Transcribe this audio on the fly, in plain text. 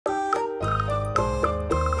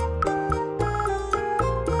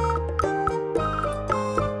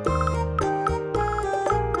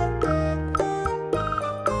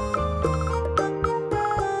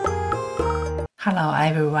Hello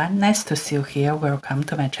everyone, nice to see you here. Welcome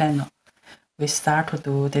to my channel. We start to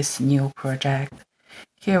do this new project.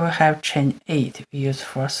 Here we have chain 8. We use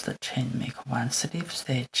first chain, make one slip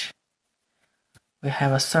stitch. We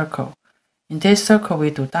have a circle. In this circle we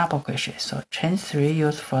do double crochet, so chain 3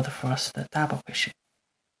 use for the first double crochet.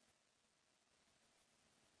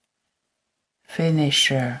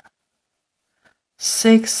 Finish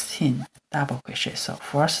 16 double crochet. So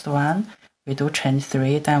first one we do chain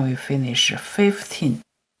 3, then we finish 15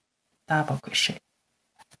 double crochet.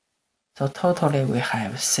 So totally we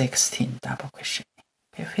have 16 double crochet.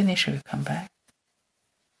 Okay, finish, we come back.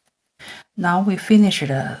 Now we finish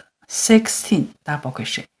the 16 double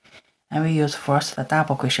crochet. And we use first the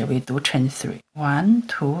double crochet, we do chain 3. 1,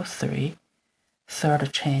 2, 3.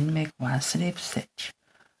 Third chain, make one slip stitch.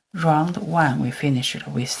 Round 1 we finish it.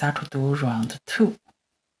 We start to do round 2.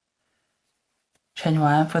 Chain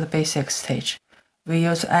 1 for the basic stitch. We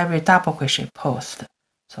use every double crochet post.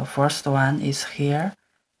 So first one is here.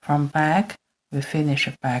 From back, we finish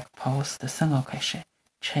back post single crochet.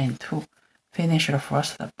 Chain 2. Finish the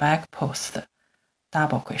first back post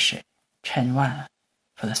double crochet. Chain 1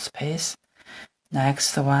 for the space.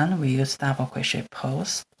 Next one, we use double crochet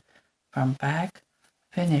post. From back,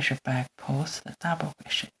 finish back post double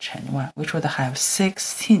crochet. Chain 1, which would have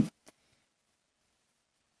 16.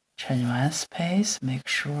 Chain 1 space, make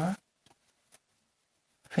sure.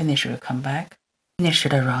 Finish, we come back. Finish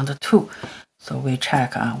the round 2. So we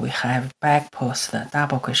check we have back post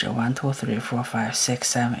double crochet 1, 2, 3, 4, 5, 6,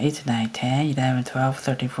 7, 8, 9, 10, 11, 12,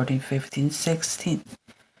 13, 14, 15, 16.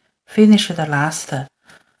 Finish the last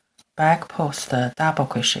back post double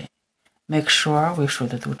crochet. Make sure we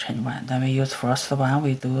should do chain 1. Then we use first one,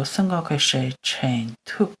 we do single crochet, chain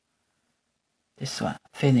 2. This one,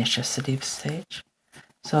 finish a slip stitch.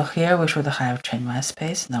 So here we should have chain 1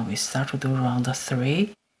 space. Now we start to do round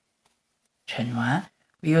 3, chain 1.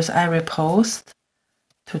 We use every post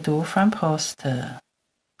to do front post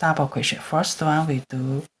double crochet. First one we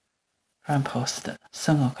do front post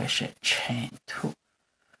single crochet, chain 2.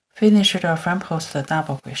 Finish the front post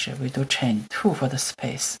double crochet, we do chain 2 for the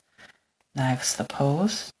space. Next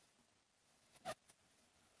post,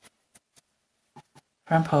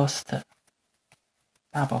 front post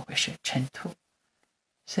double crochet, chain 2.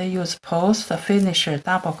 So use post, finish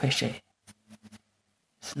double crochet.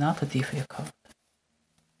 It's not difficult.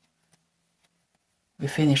 We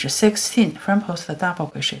finish 16 front post double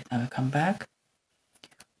crochet. Now we come back.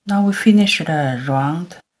 Now we finish the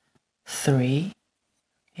round 3.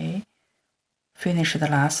 Okay. Finish the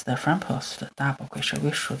last front post double crochet.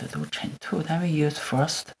 We should do chain 2. Then we use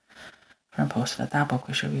first front post double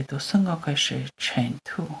crochet. We do single crochet, chain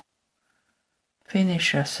 2.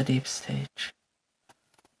 Finish a slip stitch.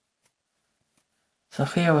 So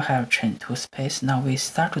here we have chain 2 space. Now we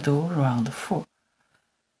start to do round 4.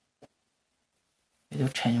 We do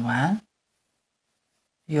chain 1,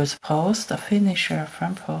 use post, finisher,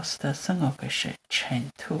 front post, single crochet,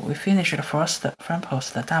 chain 2. We finish the first front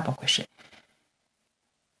post double crochet.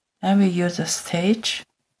 And we use a stitch.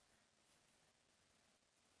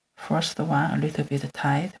 First one a little bit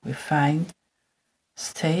tight. We find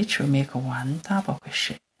stitch, we make one double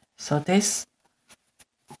crochet. So this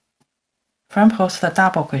front post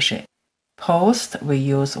double crochet. Post we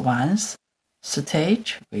use once,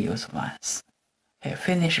 stitch we use once. Okay,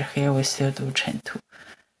 finish here, we still do chain 2.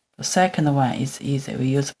 The second one is easy. We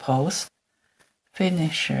use post,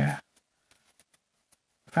 finish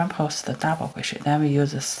front post double crochet. Then we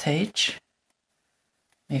use a stitch,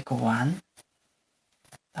 make one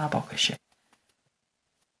double crochet.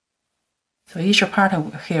 So each part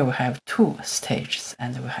here we have 2 stitches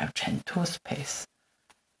and we have chain 2 space.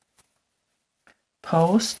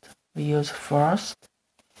 Post, we use first,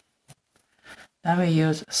 then we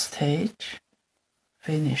use stitch,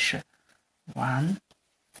 finish one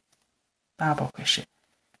double crochet,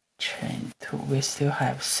 chain 2. We still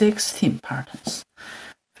have 16 patterns.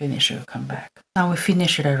 Finish, we'll come back. Now we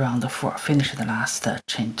finish the round 4. Finish the last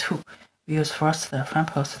chain 2. We use first the front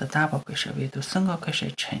post double crochet. We do single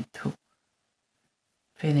crochet, chain 2.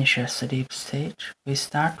 Finish a slip stitch. We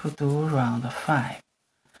start to do round 5.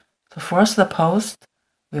 So first the post,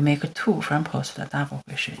 we make 2 front post double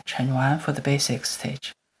crochet, chain 1 for the basic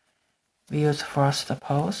stitch. We use first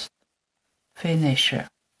post, finish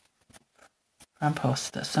front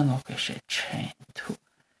post single crochet, chain 2.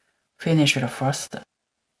 Finish the first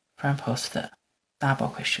front post double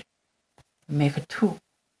crochet. Make 2.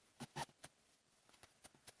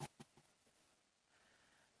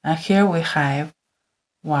 And here we have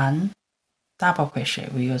 1 double crochet.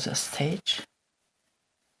 We use a stitch.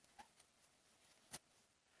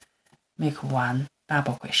 Make 1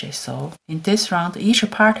 double crochet. So in this round, each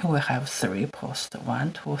pattern will have 3 posts.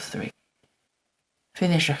 1, 2, 3.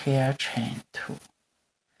 Finish here, chain 2.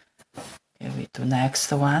 Okay, we do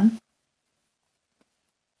next one.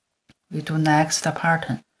 We do next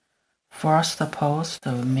pattern. First post,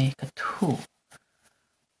 we make 2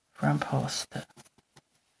 front post,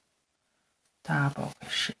 double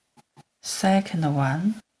crochet. Second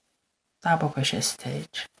one, double crochet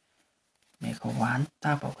stitch, make 1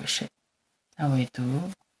 double crochet. Then we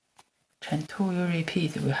do chain 2, you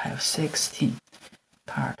repeat, we have 16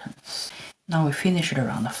 patterns. Now we finish the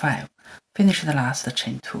round 5. Finish the last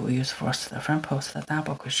chain 2, we use first the front post,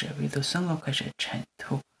 double crochet, we do single crochet, chain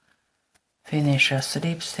 2. Finish a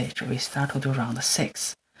slip stitch, we start to do round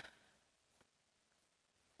 6.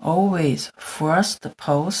 Always first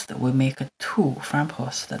post we make 2 front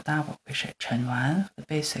post double crochet, chain 1, the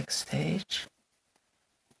basic stitch.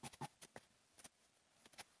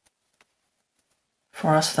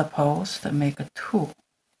 First post make 2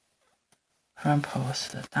 front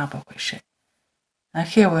post double crochet. And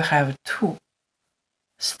here we have 2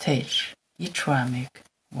 stitch, each one make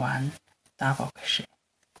 1 double crochet.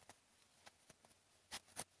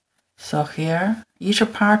 So here each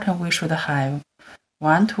pattern we should have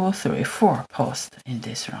 1, 2, 3, 4 posts in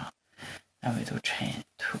this round. And we do chain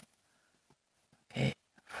 2. Okay,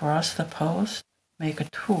 first post make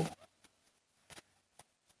 2.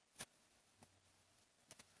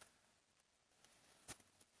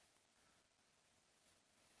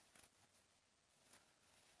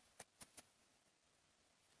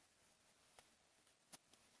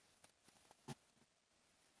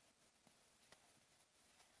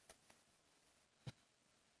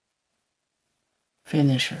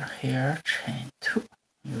 Finish here, chain 2.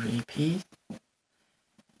 You repeat.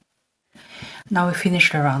 Now we finish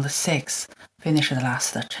the round 6. Finish the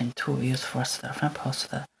last chain 2. Use first front post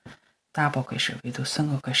double crochet. We do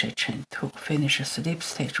single crochet, chain 2. Finish slip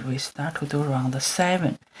stitch. We start to do round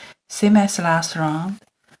 7. Same as last round.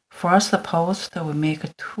 First post we make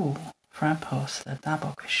 2 front post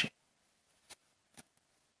double crochet.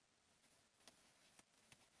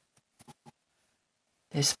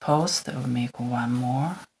 This post will make 1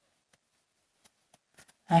 more.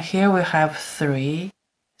 And here we have 3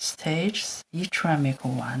 stitches, each one make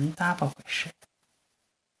 1 double crochet.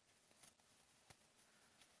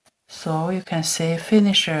 So you can see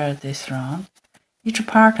finish this round. Each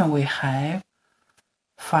pattern we have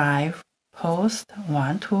 5 posts,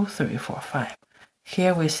 1, 2, 3, 4, 5.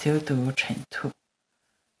 Here we still do chain 2.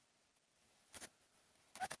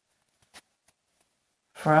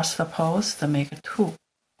 First post make 2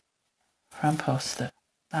 front post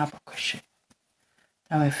double crochet.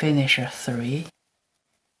 Then we finish 3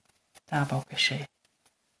 double crochet.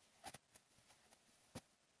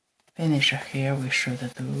 Finish here, we should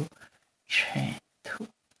do chain 2.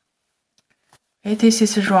 Okay, this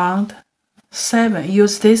is round 7.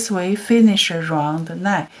 Use this way, finish round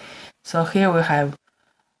 9. So here we have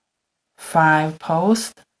 5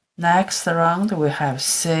 posts. Next round we have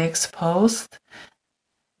 6 posts.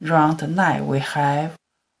 Round 9 we have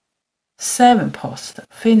 7 posts.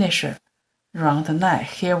 Finish round 9.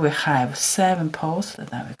 Here we have 7 posts.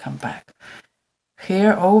 Then we come back.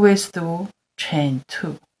 Here always do chain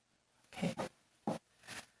 2. Okay.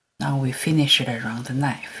 Now we finish the round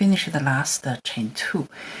 9. Finish the last chain 2.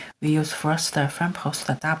 We use first front post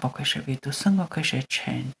double crochet. We do single crochet,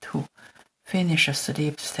 chain 2. Finish a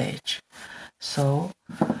slip stitch. So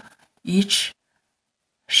each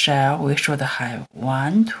shell we should have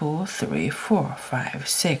 1, 2, 3, 4, 5,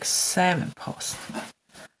 6, 7 posts.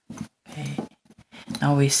 Okay.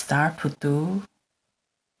 Now we start to do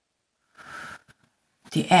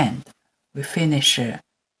the end. We finish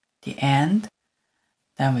the end,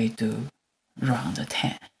 then we do round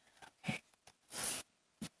 10. Okay.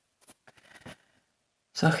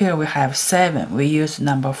 So here we have 7. We use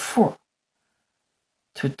number 4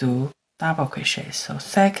 to do double crochet. So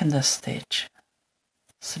second stitch,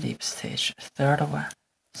 slip stitch, third one,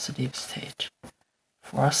 slip stitch,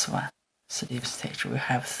 fourth one, slip stitch. We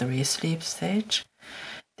have 3 slip stitch.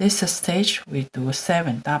 This stitch we do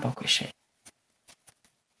 7 double crochet.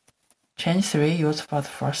 Chain 3 use for the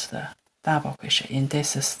first double crochet. In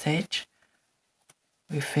this stitch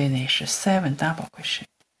we finish 7 double crochet.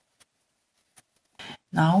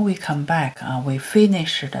 Now we come back and we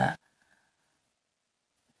finish the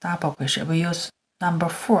double crochet. We use number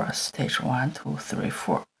 4 stitch 1, 2, 3,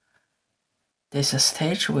 4. This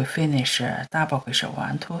stitch we finish double crochet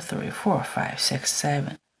 1, 2, 3, 4, 5, 6,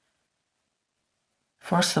 7.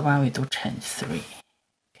 First one we do chain 3.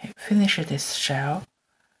 Okay, finish this shell.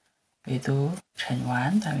 We do chain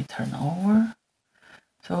 1, then we turn over.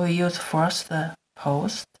 So we use first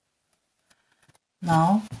post.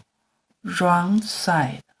 Now wrong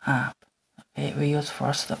side up. Okay, we use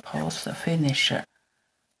first post, finish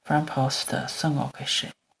front post single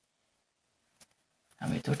crochet,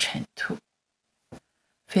 and we do chain 2.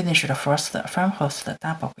 Finish the first front post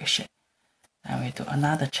double crochet, and we do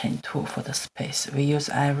another chain 2 for the space. We use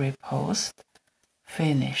every post,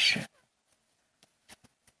 finish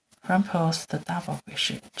front post double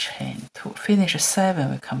crochet, chain 2, finish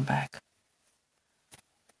 7, we come back.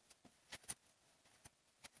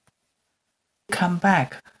 Come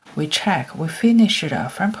back, we check, we finish the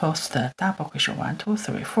front post double crochet 1, 2,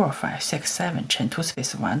 3, 4, 5, 6, 7, chain 2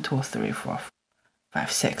 space 1, 2, 3, 4,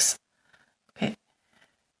 5, 6. Okay,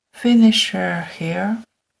 finish here.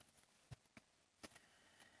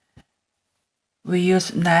 We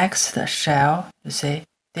use next shell. You see,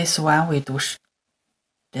 this one we do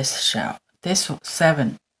this shell. This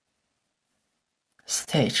 7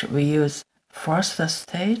 stitch, we use first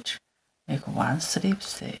stage, make 1 slip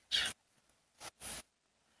stitch.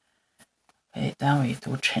 Okay, then we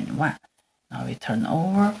do chain 1. Now we turn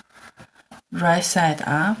over, right side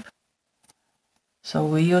up. So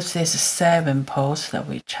we use this 7 posts that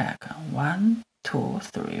we check. 1, 2,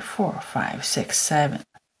 3, 4, 5, 6, 7.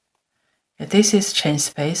 Okay, this is chain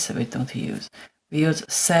space we don't use. We use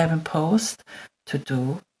 7 posts to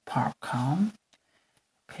do popcorn.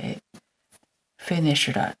 Okay, finish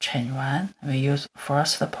the chain 1. We use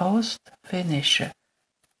first post, finish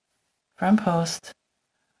front post,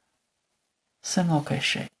 single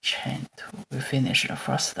crochet, chain 2. We finish the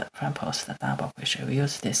first front post double crochet. We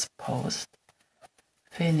use this post,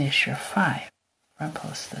 finish 5 front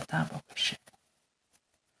post double crochet.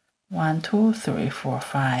 1, 2, 3, 4,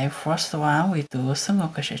 5. First one we do single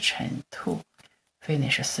crochet, chain 2,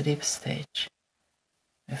 finish a slip stitch.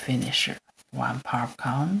 We finish 1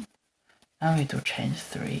 popcorn, and we do chain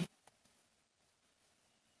 3.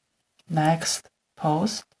 Next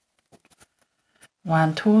post,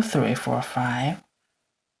 1, 2, 3, 4, 5.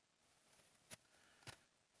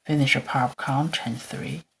 Finish a popcorn, chain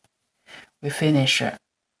 3. We finish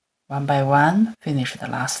 1 by 1, finish the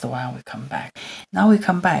last one, we come back. Now we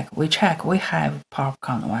come back, we check, we have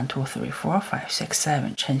popcorn 1, 2, 3, 4, 5, 6,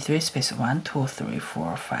 7, chain 3 space 1, 2, 3,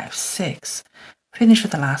 4, 5, 6. Finish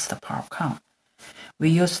the last popcorn. We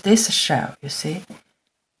use this shell, you see,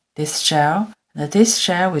 this shell. This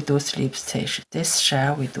shell we do slip stitch, this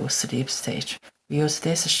shell we do slip stitch. We use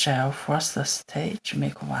this shell first stitch,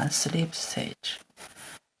 make 1 slip stitch.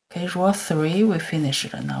 Okay, row 3 we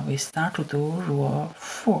finished. Now we start to do row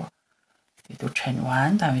 4. We do chain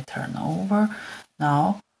 1, then we turn over.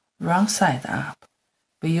 Now wrong side up.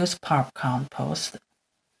 We use popcorn post.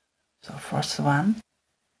 So first one,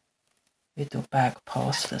 we do back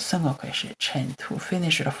post, single crochet, chain 2,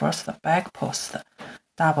 finish the first back post,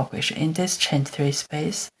 double crochet. In this chain 3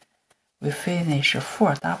 space, we finish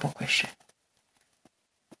 4 double crochet.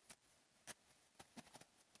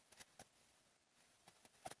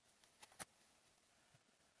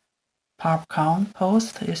 Popcorn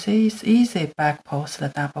post, you see it's easy, back post the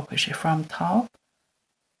double crochet from top.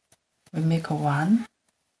 We make 1,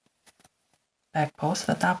 back post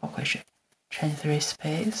the double crochet, chain 3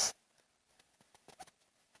 space,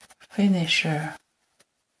 finish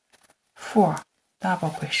 4 double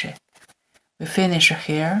crochet. We finish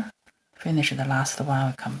here, finish the last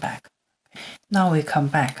one, we come back. Now we come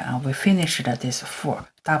back and we finish this 4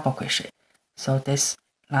 double crochet. So this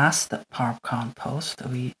last popcorn post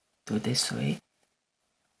we do this way.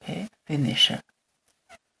 Okay, finish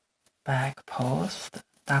back post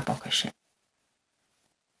double crochet.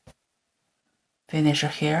 Finish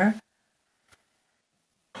here,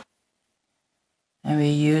 and we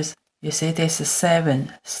use, you see this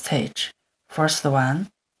 7 stitch. First one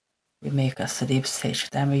we make a slip stitch,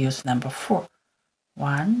 then we use number 4.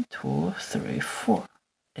 1, 2, 3, 4.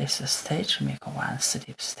 This stitch make 1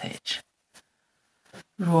 slip stitch.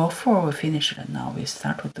 Row 4 we finished. Now we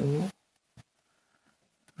start to do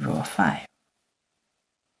row 5.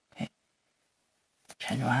 Okay,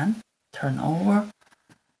 chain 1, turn over,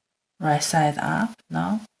 right side up.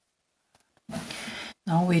 Now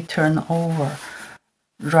we turn over,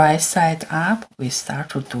 right side up. We start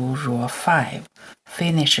to do row 5.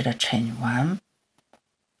 Finish the chain 1.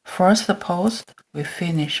 First post we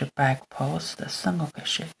finish back post, single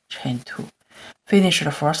crochet, chain 2. Finish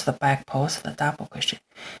the first back post, double crochet.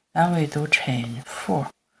 Then we do chain 4.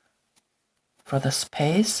 For the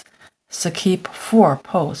space, skip 4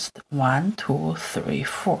 posts. 1, 2, 3,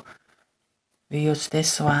 4. We use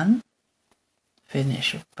this one.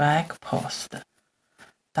 Finish back post,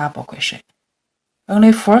 double crochet.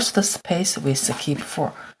 Only first space we skip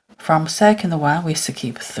 4. From second one we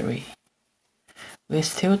skip 3. we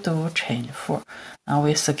still do chain 4. Now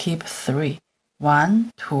we skip 3.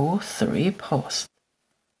 1, 2, 3 post.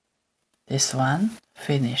 This one,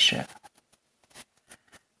 finish,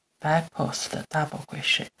 back post, double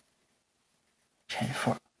crochet, chain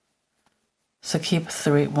 4. Skip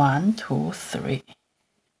 3, 1, 2, 3.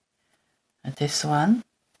 And this one,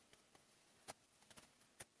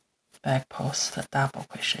 back post, double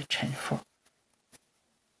crochet, chain 4.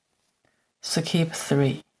 Skip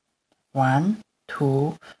 3, 1,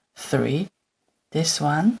 2, 3. This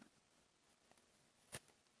one,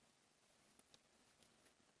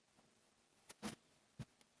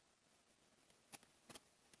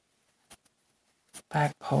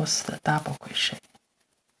 back post, double crochet,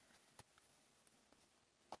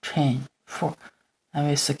 chain 4. And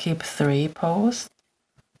we skip 3 posts.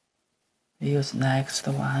 We use next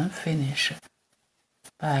one, finish,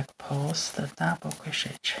 back post, double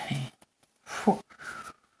crochet, chain 4.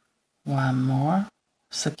 One more,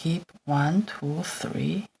 skip 1, 2,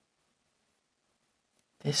 3.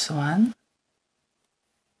 This one,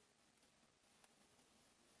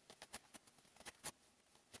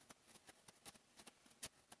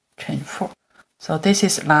 chain 4. So this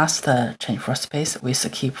is last chain 4 space. We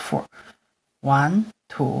skip 4. 1,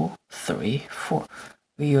 2, 3, 4.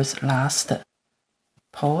 We use last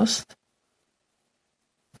post.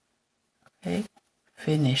 Okay,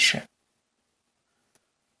 finish,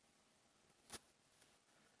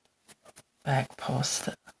 back post,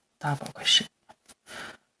 double crochet.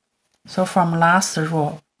 So from last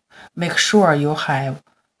row, make sure you have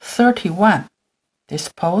 31. This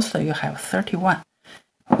post you have 31.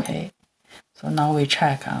 Okay, so now we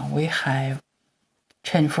check. We have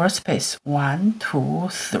chain 4 space 1, 2,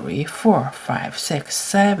 3, 4, 5, 6,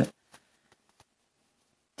 7.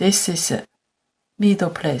 This is middle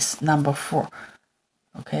place number 4.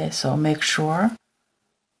 Okay, so make sure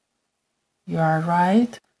you are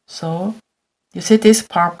right. So you see this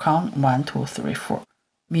part count 1, 2, 3, 4,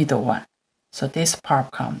 middle one. So this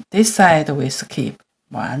part count, this side we skip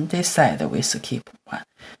 1, this side we skip 1.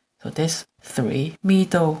 So this 3,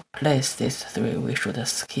 middle place, this 3 we should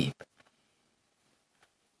skip.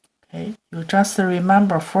 Okay, you just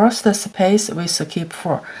remember first space we skip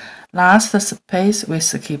 4, last space we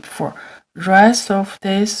skip 4, rest of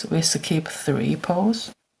this we skip 3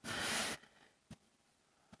 posts.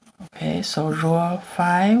 Okay, so row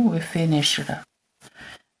 5 we finished.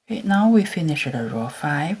 Okay, now we finished row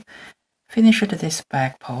 5. Finished this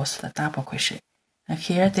back post, double crochet. And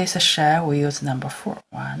here this shell we use number 4.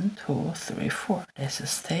 1, 2, 3, 4. This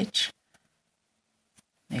stitch.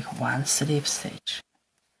 Make 1 slip stitch.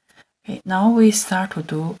 Okay, now we start to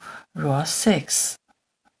do row 6.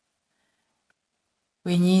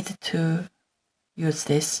 We need to use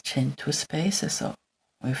this chain 2 spaces, so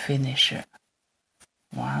we finish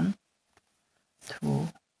 1, 2,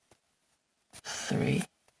 3,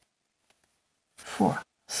 4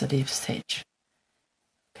 slip stitch.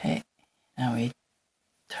 Okay, now we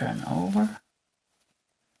turn over.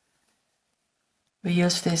 We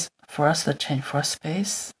use this first chain 4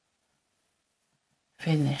 space,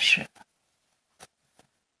 finish,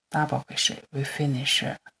 double crochet. We finish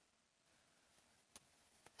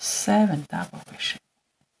 7 double crochet.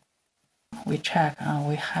 We check,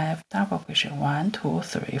 we have double crochet 1, 2,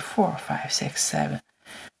 3, 4, 5, 6, 7.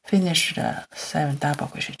 Finish the 7 double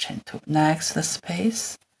crochet, chain 2. Next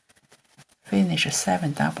space, finish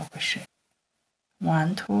 7 double crochet.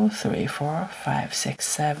 1, 2, 3, 4, 5, 6,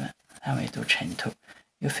 7. And we do chain 2.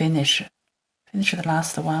 You finish the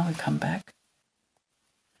last one, we come back.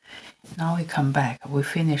 Now we come back, we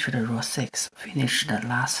finish the row 6, finish the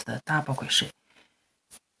last double crochet.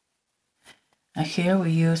 And here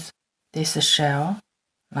we use this shell,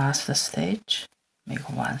 last stitch, make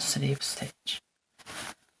 1 slip stitch.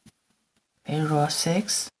 Okay, row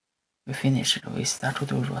 6, we finish it, we start to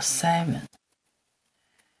do row 7.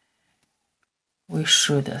 We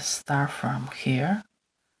should start from here,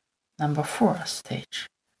 number 4 stitch.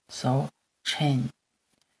 So chain,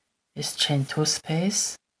 this chain 2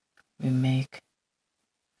 space, we make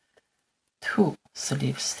 2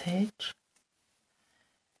 slip stitch.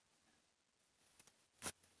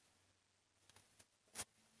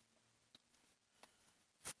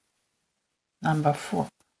 Number 4.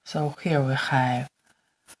 So here we have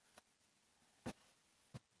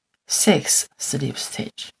 6 slip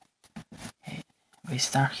stitch. Okay, we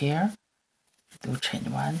start here, do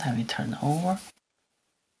chain 1, then we turn over.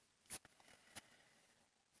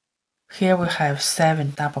 Here we have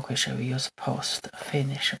 7 double crochet. We use post,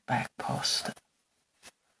 finish, back post,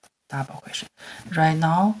 double crochet. Right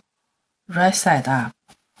now, right side up.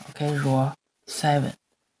 Okay, row 7.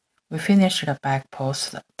 we finish the back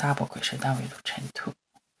post double crochet, then we do chain 2.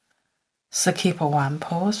 Skip one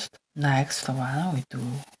post, next one we do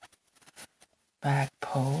back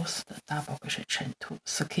post double crochet, chain 2,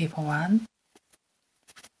 skip one,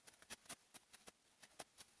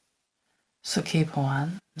 skip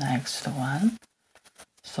one, next one.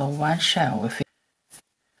 So one shell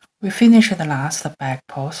we finish the last back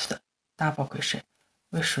post double crochet,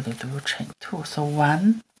 we should do chain 2. So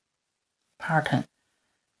one pattern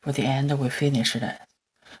for the end we finish that.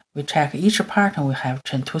 We check each pattern, we have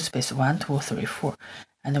chain 2 space 1, 2, 3, 4,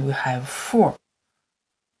 and we have 4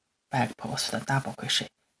 back post double crochet,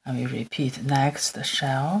 and we repeat next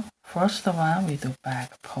shell. First one we do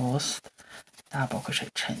back post double crochet,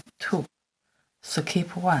 chain 2,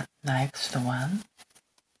 skip one, next one,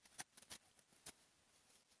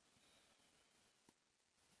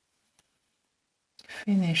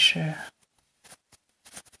 finish.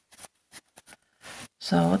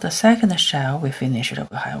 So the second shell we finished,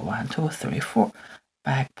 we have 1, 2, 3, 4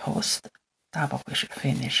 back post double crochet,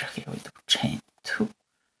 finish. Here we do chain 2.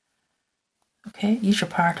 Okay, each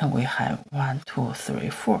pattern we have 1, 2, 3,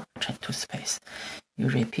 4 chain 2 space. You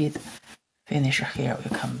repeat, finish here, we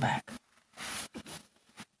come back.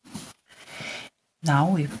 Now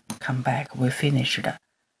we come back, we finish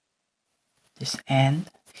this end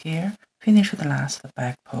here, finish the last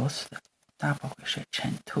back post double crochet,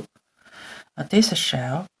 chain 2. This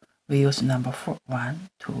shell we use number 4, 1,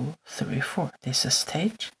 2, 3, 4. This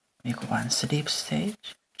stage, make one slip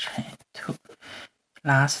stitch, chain 2.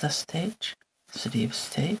 Last stage, slip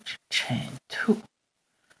stitch, chain 2.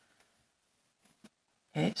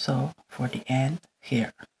 Okay, so for the end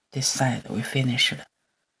here, this side we finished.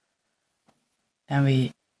 Then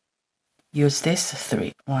we use this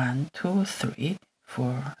 3, 1, 2, 3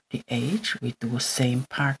 for the edge. We do same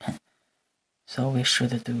pattern, so we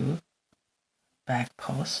should do back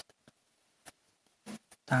post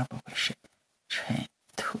double crochet, chain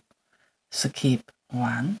 2, skip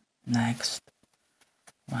one, next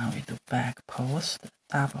one we do back post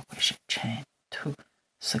double crochet, chain 2,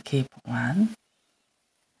 skip one,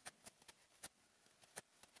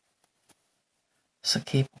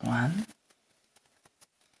 skip one,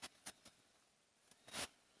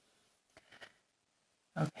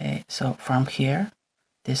 okay. So from here,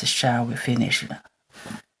 this shell we finished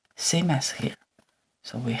same as here.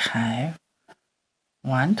 So we have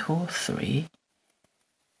 1, 2, 3,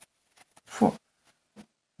 4.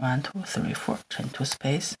 1, 2, 3, 4. Chain 2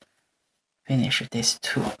 space. Finish this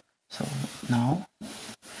 2. So now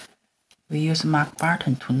we use mark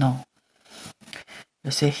button to know. You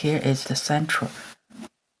see here is the central.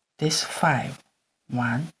 This 5.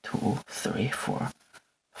 1, 2, 3, 4,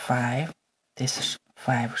 5. This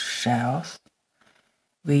 5 shells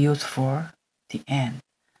we use for the end.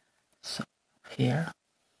 So here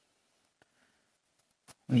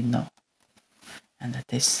we know, and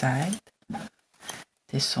this side,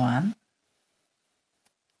 this one,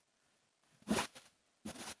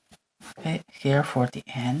 okay, here for the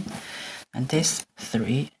end, and this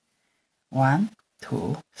 3, 1,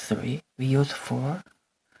 2, 3 we use for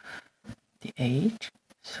the edge,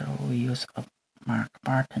 so we use a mark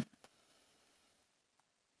button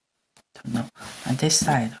to know. And this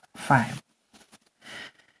side 5,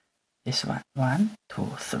 this one 1, 2,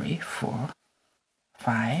 3, 4,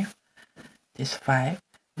 5. This 5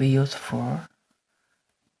 we use for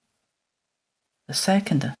the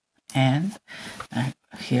second end, and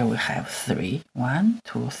here we have 3, 1,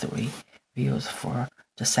 2, 3 we use for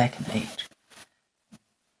the second edge.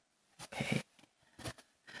 Okay,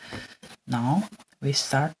 now we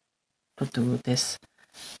start to do this,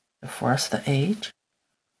 the first edge,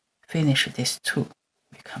 finish this 2,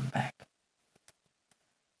 we come back.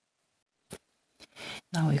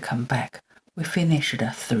 Now we come back, we finish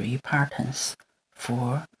the 3 patterns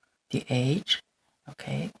for the edge.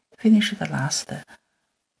 Okay, finish the last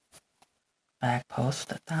back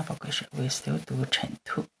post double crochet, we still do chain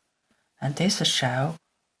 2, and this shell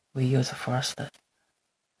we use first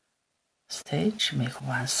stitch, make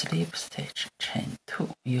 1 slip stitch, chain 2,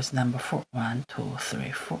 use number 4, 1, 2,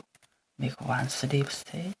 3, 4, make 1 slip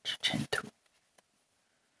stitch, chain 2.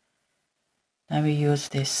 Then we use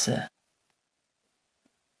this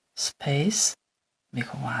space,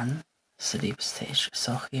 make 1 slip stitch.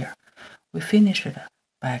 So here we finish the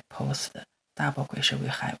back post double crochet, we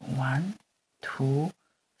have 1, 2,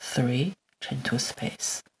 3, chain 2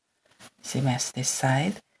 space. Same as this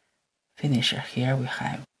side, finish here we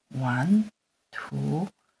have 1, 2,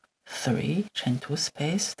 3, chain 2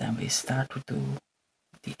 space, then we start to do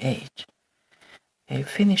the edge. Okay,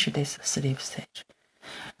 finish this slip stitch.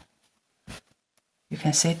 you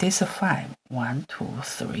can see this 5. 1, 2,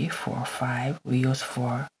 3, 4, 5 we use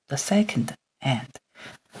for the second end.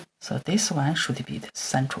 So this one should be the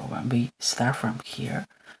central one. We start from here.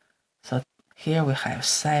 So here we have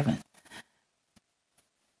 7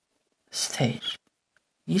 stage.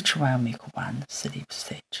 Each one make 1 slip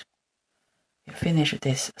stitch. We finish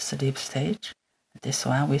this slip stitch. This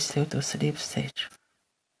one we still do slip stitch.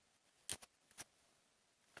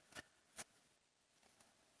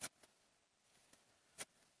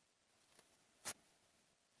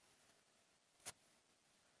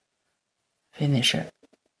 Finish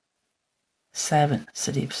 7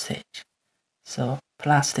 slip stitch. So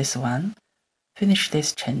plus this one, finish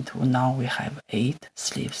this chain 2. Now we have 8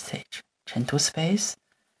 slip stitch. Chain 2 space,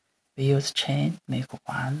 we use chain, make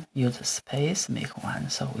 1, use space, make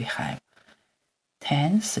 1. So we have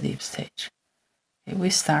 10 slip stitch. Okay,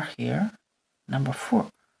 we start here, number 4.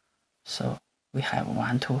 So we have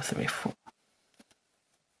 1, 2, 3, 4.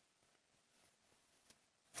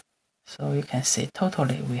 So you can see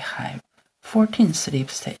totally we have 14 slip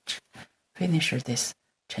stitch. Finish this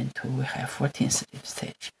chain 2, we have 14 slip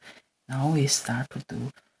stitch. Now we start to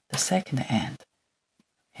do the second end.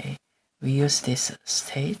 Okay, we use this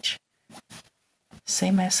stitch,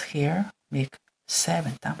 same as here, make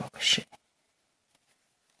 7 double crochet.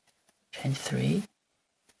 Chain 3.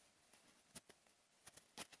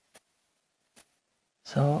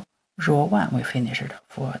 So row 1 we finished.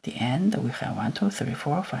 For the end we have 1, 2, 3,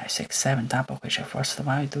 4, 5, 6, 7 double crochet. First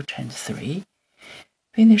one we do chain 3.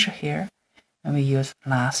 Finish here, and we use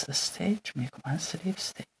last stitch, make 1 slip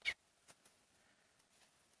stitch.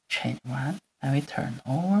 Chain 1, and we turn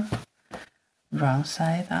over, wrong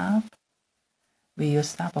side up. We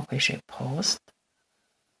use double crochet post.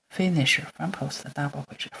 Finish front post double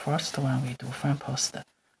crochet. First one we do front post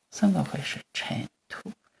single crochet, chain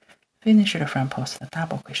 2. Finish the front post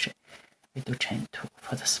double crochet. We do chain 2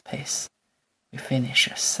 for the space. We finish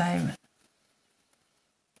 7.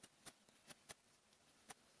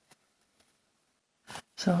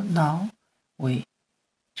 So now we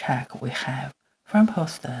check. We have front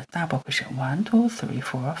post double crochet 1, 2, 3,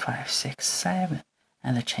 4, 5, 6, 7,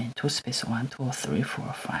 and the chain 2 space 1, 2, 3,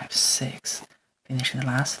 4, 5, 6. Finish the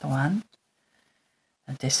last one.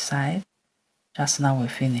 And this side, just now we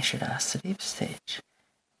finished a slip stitch.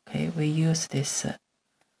 Okay, we use this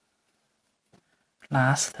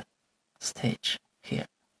last stitch here.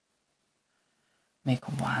 Make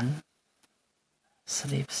 1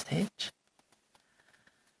 slip stitch.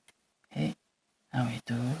 Okay, and we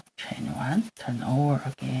do chain 1, turn over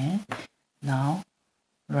again. Now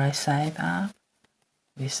right side up,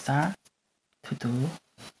 we start to do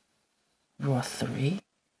row 3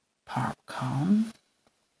 popcorn.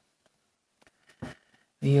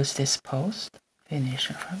 We use this post, finish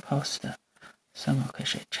front post single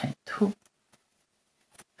crochet, chain 2,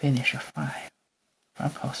 finish 5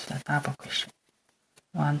 front post double crochet,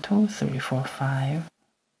 1, 2, 3, 4, 5.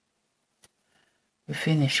 We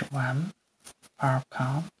finish 1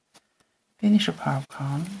 popcorn, finish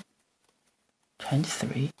popcorn, chain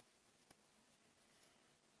 3,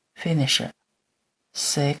 finish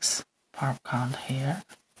 6 popcorn here,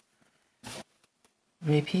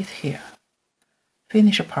 repeat here,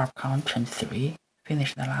 finish popcorn, chain 3,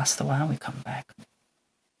 finish the last one, we come back.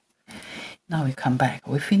 Now we come back,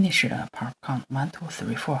 we finish the popcorn 1, 2,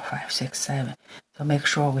 3, 4, 5, 6, 7. So make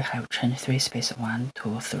sure we have chain 3 space 1,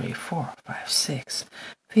 2, 3, 4, 5, 6.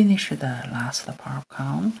 Finish the last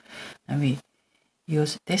popcorn, and we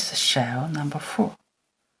use this shell number 4.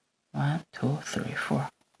 1, 2, 3, 4.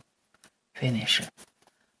 Finish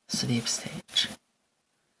slip stitch.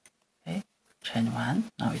 Okay, chain 1.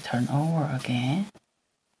 Now we turn over again.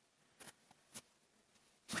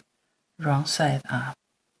 Wrong side up.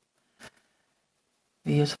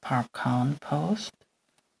 We use popcorn post.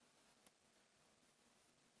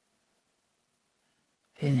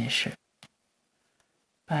 Finish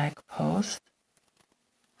back post,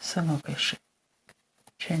 single crochet,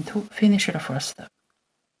 chain 2, finish the first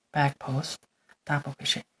back post, double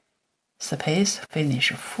crochet, space,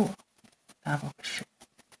 finish 4 double crochet.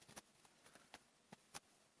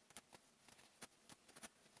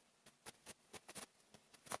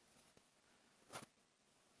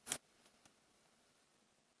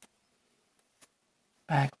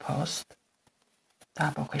 Back post,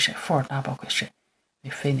 double crochet, 4 double crochet. We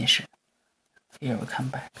finish here, we come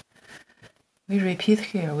back. We repeat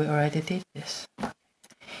here, we already did this.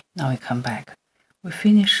 Now we come back. We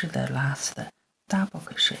finish the last double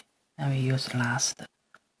crochet, and we use last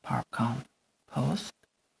popcorn post.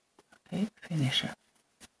 Okay, finish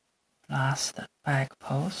last back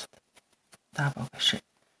post, double crochet,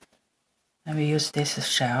 and we use this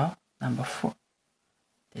shell number 4.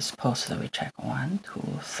 This post we check 1,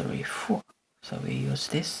 2, 3, 4. So we use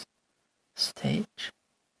this stitch.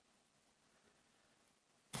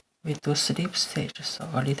 We do slip stitch, so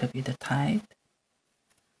a little bit tight.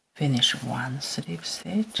 Finish 1 slip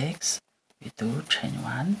stitch. 6. We do chain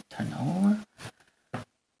 1, turn over,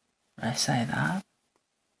 right side up.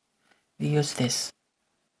 We use this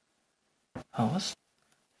post,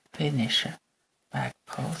 finish back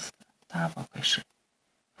post, double crochet.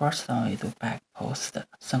 First one we do back post,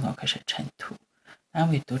 single crochet, chain 2. Then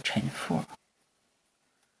we do chain 4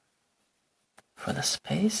 for the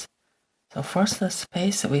space. So first the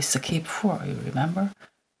space we skip 4. You remember?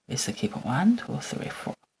 We skip 1, 2, 3,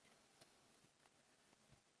 4.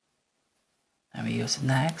 And we use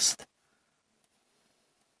next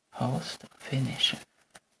post, finish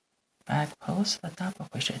back post, double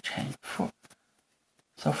crochet, chain 4.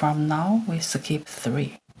 So from now we skip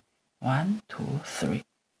 3. 1, 2, 3.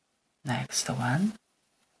 Next one,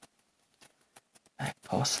 back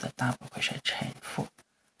post, double crochet, chain 4.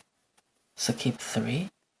 Skip 3.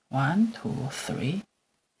 1, 2, 3.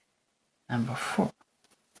 Number 4.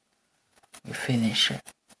 We finish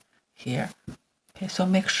here. Okay, so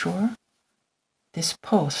make sure this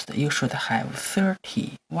post you should have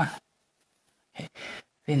 31. Okay,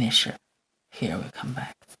 finish here. We come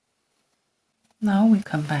back. Now we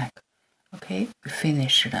come back. Okay, we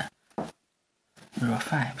finished row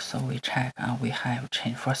 5. So we check we have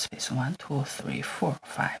chain 4 space 1, 2, 3, 4,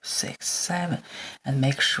 5, 6, 7, and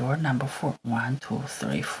make sure number 4. 1, 2,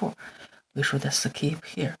 3, 4. We should skip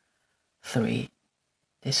here 3.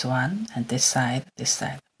 This one and this side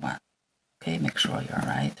 1. Okay, make sure you're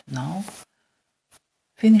right. Now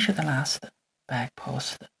finish the last back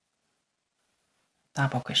post,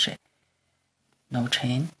 double crochet, no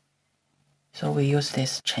chain. So we use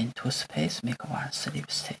this chain 2 space, make 1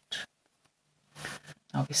 slip stitch.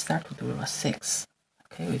 Now we start to do row 6.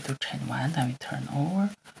 Okay, we do chain 1, then we turn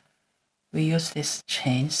over. We use this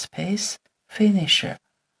chain space, finish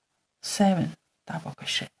 7 double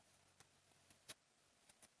crochet.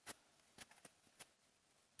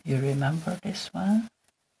 You remember this one?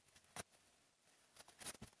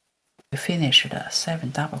 We finish the 7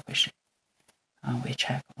 double crochet. And we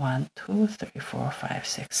check 1, 2, 3, 4, 5,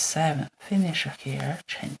 6, 7. Finish here,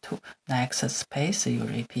 chain 2. Next space, you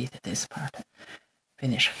repeat this pattern.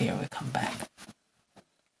 Finish here, we come back.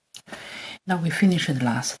 Now we finish the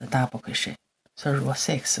last double crochet. So row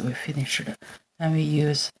 6, we finished. Then we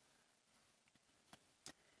use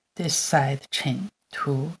this side chain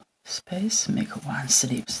 2 space, make 1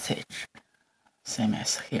 slip stitch, same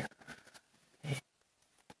as here. Okay.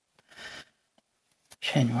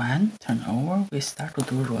 Chain 1, turn over. We start to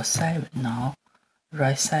do row 7 now.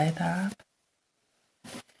 Right side up.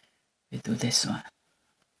 We do this one.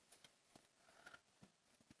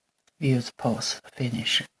 We use post,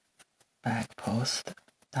 finish, back post,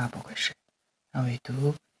 double crochet. And we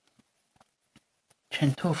do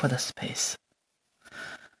chain 2 for the space.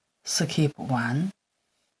 Skip 1,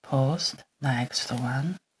 post, next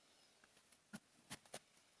one,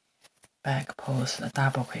 back post,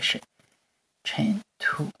 double crochet, chain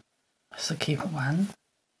 2, skip 1,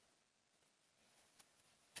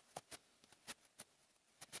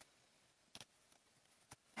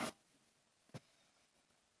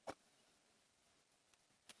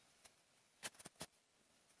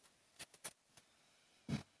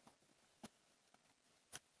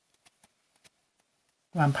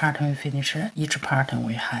 one pattern we finish. Each pattern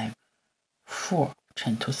we have 4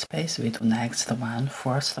 chain 2 space. We do next one,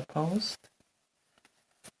 first post,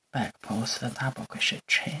 back post, double crochet,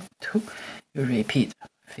 chain 2. You repeat,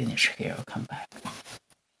 finish here, come back.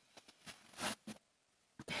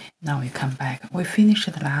 Now we come back. We finish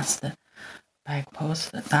the last back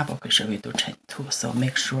post, double crochet, we do chain 2. So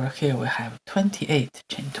make sure here we have 28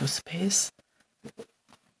 chain 2 space.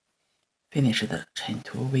 Finish the chain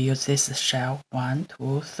 2. We use this shell 1,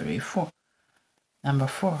 2, 3, 4. Number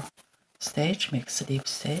 4, stitch, make slip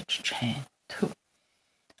stitch, chain 2.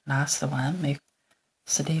 Last one, make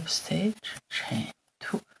slip stitch, chain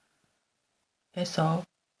 2. Okay, so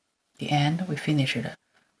the end we finish it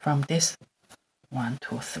from this 1,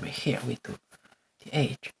 2, 3. Here we do the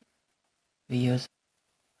edge. We use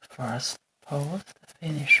first post,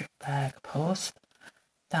 finish back post,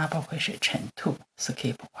 double crochet, chain 2,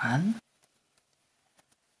 skip 1.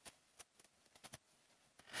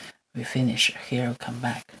 We finish here, we come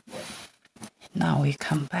back. Now we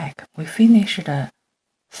come back. We finish the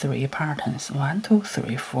 3 patterns, 1, 2,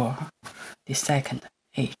 3, 4, the second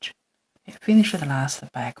edge. We finish the last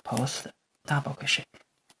back post, double crochet.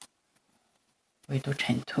 We do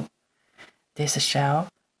chain 2. This shell,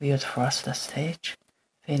 we use first stitch,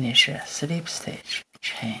 finish slip stitch,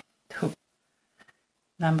 chain 2.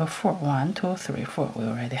 Number 4, 1, 2, 3, 4. We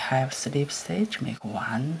already have slip stitch. Make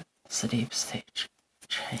 1 slip stitch,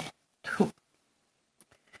 chain 2.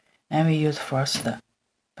 And we use first the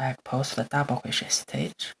back post double crochet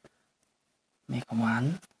stitch. Make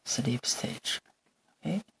 1 slip stitch.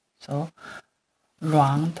 Okay, so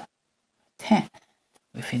round 10.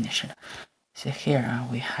 We finish it. So here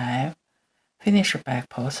we have finish back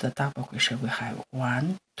post double crochet. We have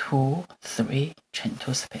 1, 2, 3 chain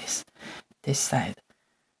 2 space. This side.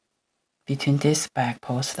 Between this back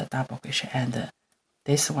post double crochet and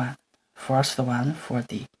this one, first one for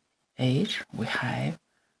the edge, we have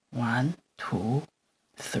 1, 2,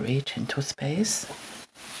 3 chain 2 space,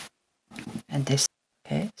 and this.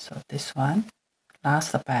 Okay, so this one,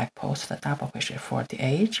 last back post double crochet for the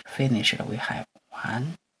edge, finish it. We have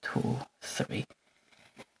 1, 2, 3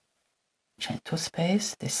 chain 2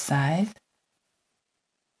 space. This side,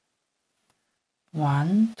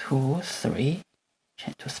 1, 2, 3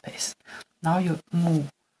 chain 2 space. Now you move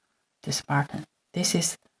this button. This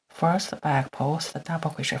is first back post double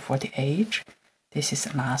crochet for the edge. This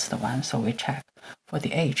is last one, so we check. For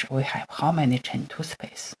the edge, we have how many chain 2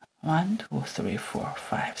 space? 1, 2, 3, 4,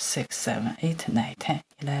 5, 6, 7, 8, 9, 10,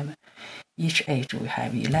 11. Each edge we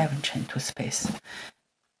have 11 chain 2 space.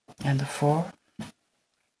 And for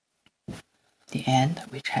the end,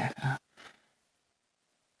 we check.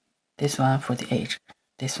 This one for the edge,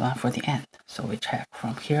 this one for the end. So we check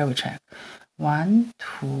from here. We check 1,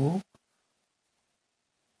 2,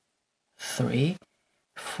 3,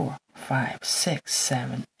 4, 5, 6,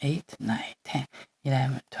 7, 8, 9, 10,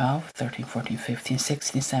 11, 12, 13, 14, 15,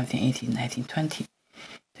 16, 17, 18, 19, 20,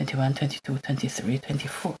 21, 22, 23,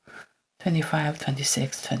 24, 25,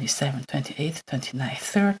 26, 27, 28, 29,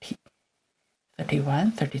 30,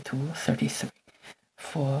 31, 32, 33.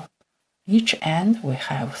 For each end, we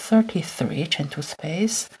have 33 chain 2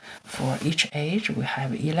 space. For each edge, we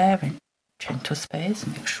have 11 chain 2 space.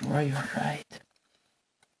 Make sure you're right.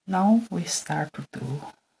 Now we start to do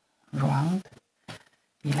round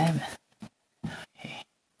 11. Okay.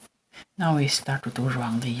 Now we start to do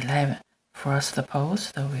round 11. First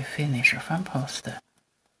post, we finish front post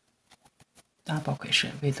double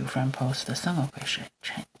crochet. We do front post single crochet,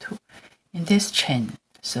 chain 2. In this chain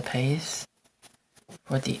space,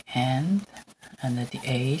 for the end and the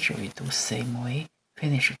edge, we do same way.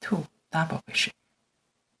 Finish 2 double crochet.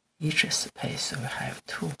 Each space we have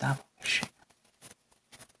 2 double crochet.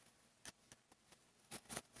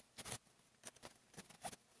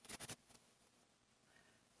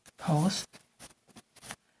 Post,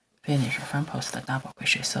 finish front post double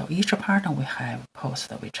crochet. So each pattern we have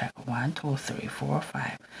post, we check 1, 2, 3, 4,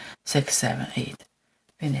 5, 6, 7, 8.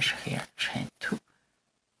 Finish here, chain 2.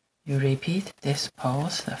 You repeat this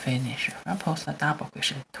post, finish front post double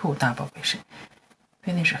crochet, 2 double crochet.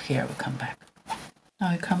 Finish here, we come back.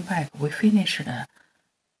 Now we come back, we finish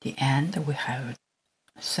the end. We have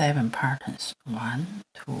 7 patterns. 1,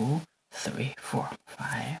 2, 3, 4,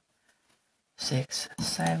 5, 6,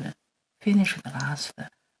 7. Finish the last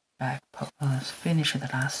back post, finish the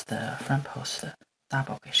last front post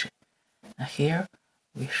double crochet. And here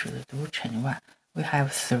we should do chain 1. We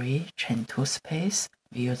have 3 chain 2 space.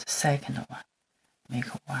 We use the second one. Make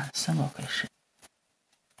 1 single crochet.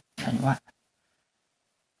 Chain 1.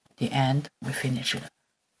 The end, we finish it.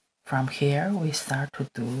 From here, we start to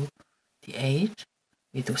do the edge.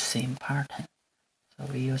 We do same pattern.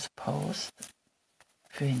 So we use post,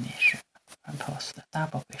 finish, and post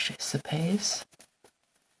double crochet space.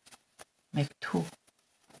 Make 2.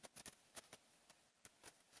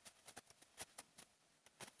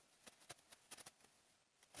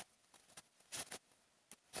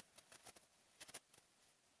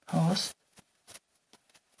 Post,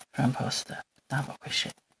 front post double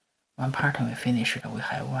crochet. One pattern we finish it. We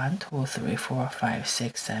have 1, 2, 3, 4, 5,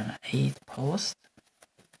 6, 7, 8 post.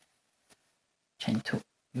 Chain 2.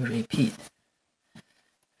 You repeat.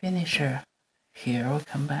 Finish here. We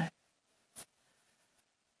come back.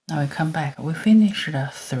 Now we come back. We finish the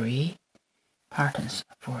 3 patterns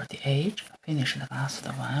for the edge. Finish the last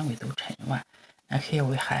one. We do chain 1. And here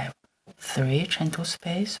we have 3 chain 2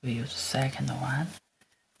 space. We use second one.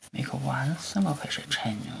 Make 1 single crochet,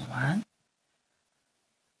 chain 1.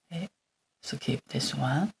 Okay, so keep this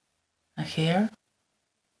one. And here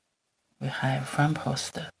we have front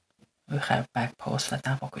post, we have back post,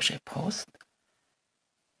 double crochet post.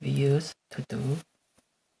 We use to do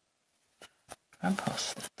front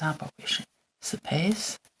post, double crochet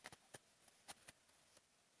space.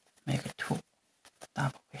 Make 2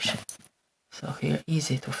 double crochet. So here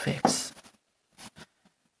easy to fix.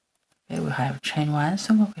 Okay, we have chain 1,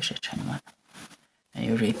 single crochet, chain 1. and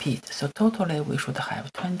you repeat. So totally we should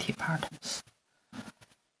have 20 patterns.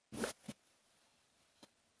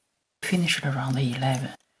 Finished round 11.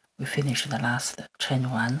 We finished the last chain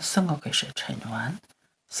 1, single crochet chain 1,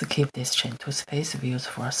 skip this chain 2 space, we use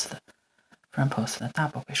first front post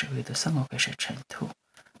double crochet, we do single crochet chain 2.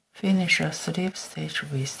 Finish a slip stitch,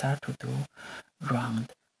 we start to do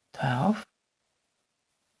round 12.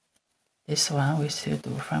 This one we still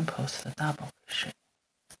do front post double crochet.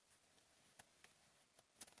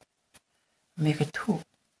 Make 2.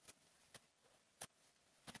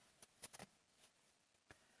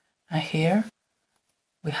 And here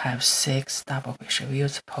we have 6 double crochet. We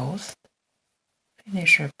use post,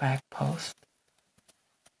 finish a back post,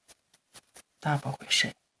 double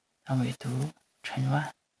crochet, and we do chain 1.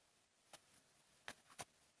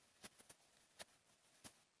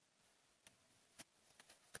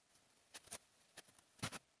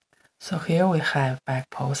 So here we have back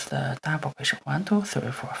post double crochet 1, 2,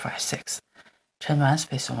 3, 4, 5, 6. Chain 1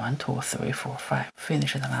 space 1, 2, 3, 4, 5.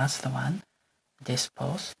 Finish the last one. This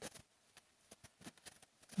post.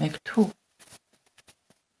 Make 2.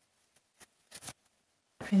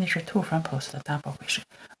 Finish 2 front post double crochet.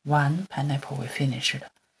 1 pineapple we finished,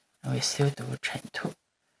 and we still do chain 2.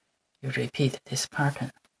 You repeat this pattern.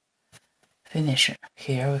 Finish.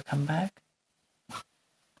 Here we come back.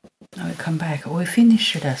 Now we come back. We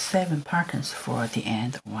finished 7 patterns for the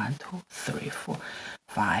end. 1, 2, 3, 4,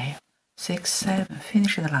 5, 6, 7.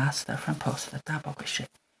 Finish the last front post double crochet.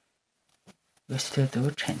 We still do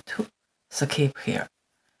chain 2. Skip here.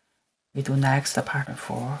 We do next pattern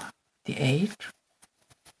for the edge.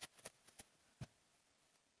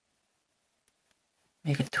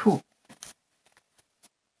 Make 2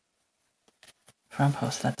 front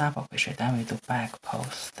post double crochet. Then we do back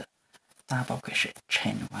post double crochet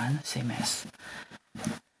chain 1, same as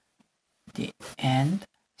the end.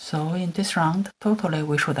 So in this round, totally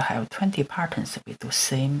we should have 20 patterns. We do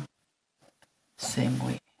same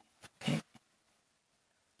way. Okay.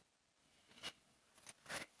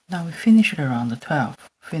 Now we finished round 12.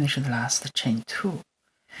 Finish the last chain 2.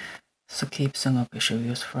 Skip single crochet. We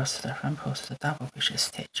use first front post double crochet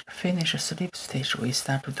stitch. Finish slip stitch. We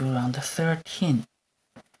start to do round 13.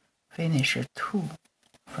 Finish 2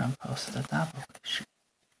 front post double crochet.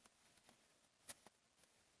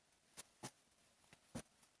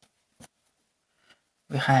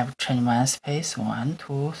 We have chain 1 space 1,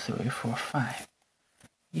 2, 3, 4, 5.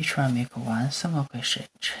 Each one make 1 single crochet,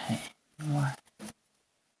 chain 1.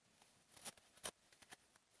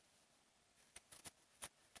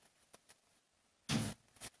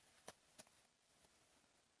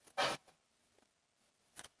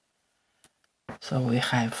 So we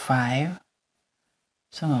have 5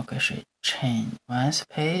 single crochet, chain 1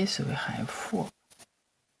 space, we have 4.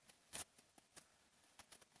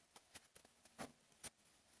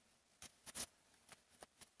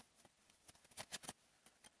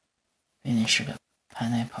 Finish the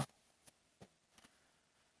pineapple.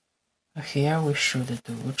 Here we should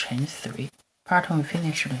do chain 3. Pattern we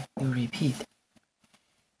finished, you repeat.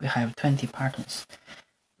 We have 20 patterns.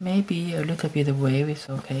 Maybe a little bit of wave is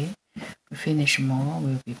okay. We finish more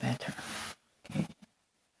will be better. Okay.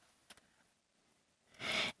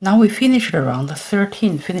 Now we finished round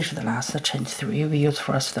 13. Finish the last chain 3. We use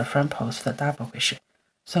first the front post double crochet,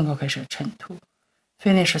 single crochet, chain 2.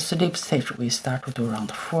 Finish slip stitch. We start to do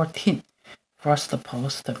round 14. First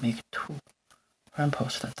post make 2 front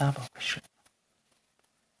post double crochet.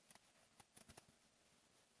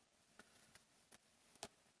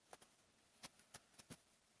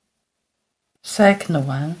 Second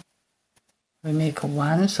one, we make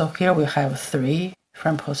 1. So here we have 3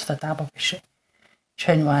 front post double crochet.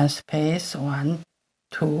 Chain 1 space 1,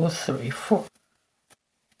 2, 3, 4.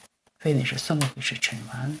 Finish single crochet chain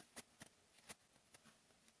 1.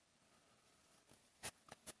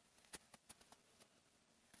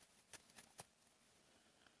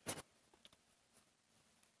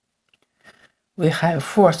 We have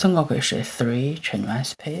 4 single crochet, 3 chain 1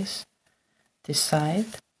 space. This side.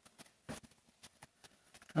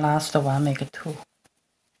 Last one make 2.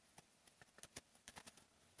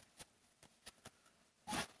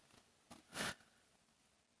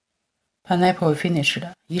 Pineapple we finished.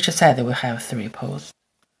 Each side we have 3 posts.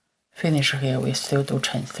 Finish here we still do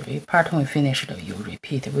chain 3. Pattern we finished, you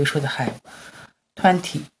repeat. We should have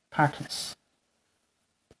 20 patterns.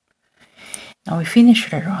 Now we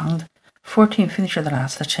finished round 14. Finish the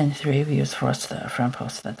last chain 3. We use first the front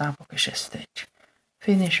post double crochet stitch.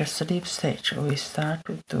 Finish a slip stitch. We start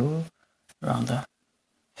to do round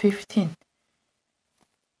 15.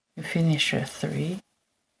 We finish 3.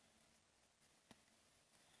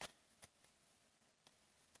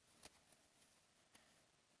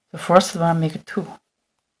 The first one make 2.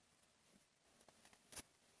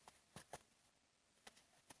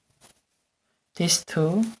 These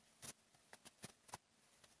 2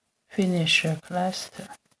 finish a cluster.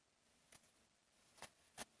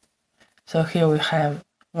 So here we have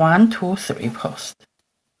 1, 2, 3 posts.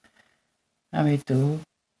 And we do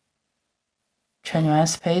chain 1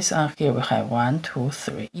 space, and here we have 1, 2,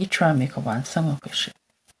 3. Each one make 1 single crochet.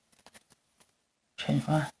 Chain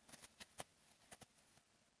 1.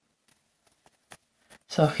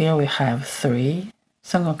 So here we have 3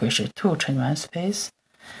 single crochet, 2 chain 1 space.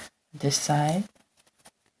 This side.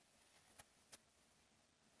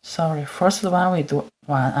 Sorry, first one we do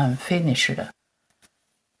 1 and finish the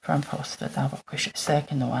front post double crochet.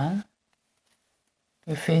 Second one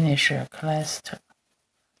we finish a cluster.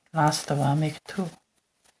 Last one make 2.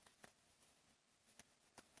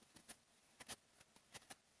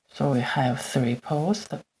 So we have 3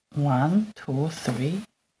 posts. 1, 2, 3.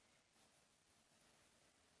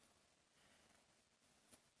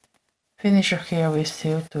 Finish here, we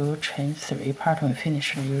still do chain 3 part. When we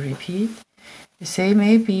finish, you repeat. You see,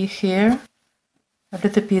 maybe here a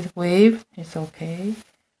little bit wave, it's okay.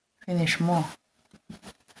 Finish more.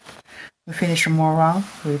 We finish more round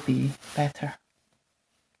will be better.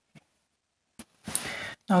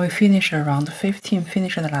 Now we finish around 15.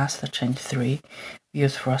 Finish the last chain 3.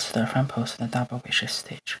 Use first the front post the double crochet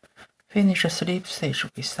stitch. Finish the slip stitch.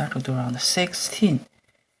 We start to do around 16.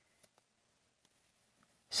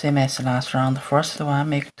 Same as last round. First one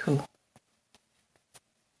make 2.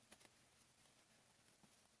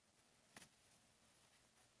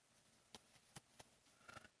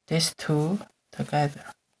 These 2 together.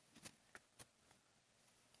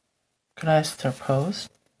 Cluster post.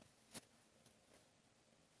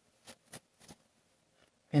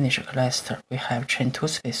 Finish cluster. We have chain 2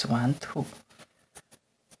 space 1, 2.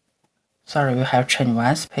 Sorry, we have chain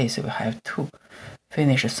 1 space. We have 2.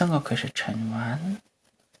 Finish single crochet chain 1.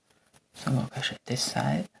 Single crochet this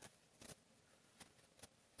side.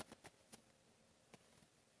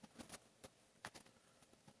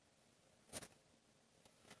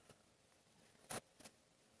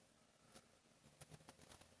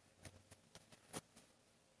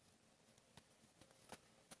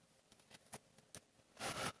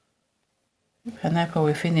 Pineapple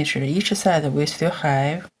we finished. Each side we still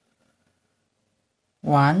have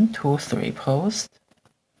 1, 2, 3 posts.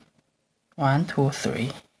 1, 2,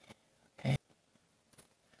 3. Okay.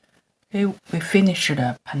 Okay, we finished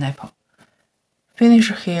the pineapple.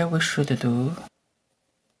 Finish here, we should do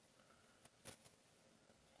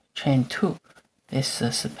chain 2. This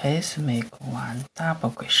space make 1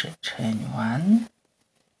 double crochet, chain 1,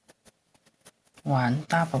 1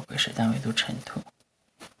 double crochet, then we do chain 2.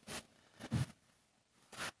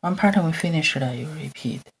 One pattern we finished, you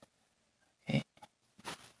repeat. Okay.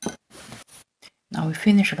 Now we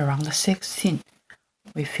finished around 16.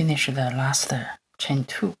 We finish the last chain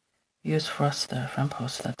 2. Use first the front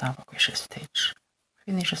post the double crochet stitch.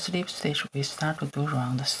 Finish slip stitch. We start to do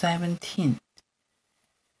round 17.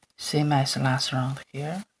 Same as last round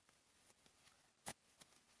here.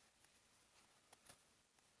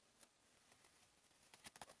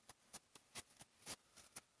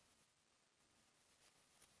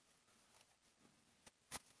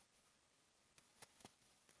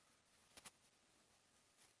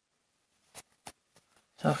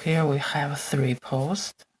 So here we have 3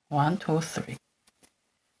 posts. 1, 2, 3.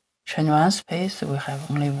 Chain 1 space, we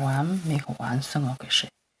have only 1, make 1 single crochet.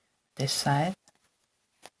 This side.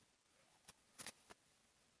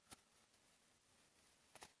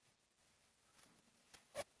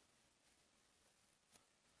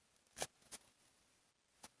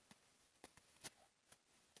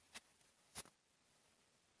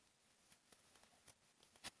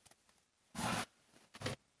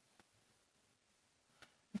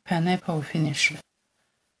 Pineapple finished.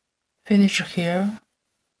 Finish here.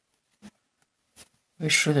 We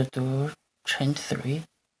should do chain 3.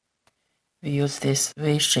 We use this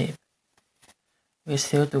V shape. We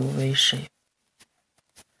still do V shape.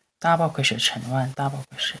 Double crochet chain 1, double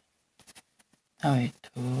crochet. Now we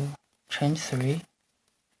do chain 3.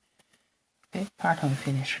 Okay, pattern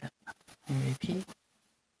finished. We repeat.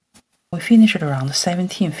 We finished around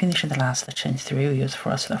 17. Finish the last chain 3. We use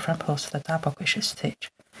first the front post the double crochet stitch.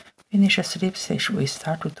 Finish a slip stitch. We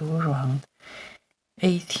start to do around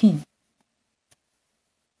 18.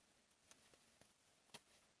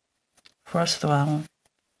 First one,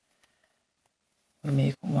 we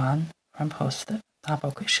make 1 front post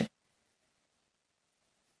double crochet.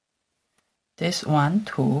 This 1,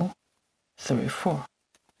 2, 3, 4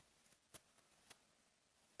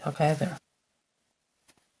 together.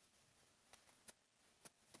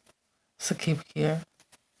 skip here.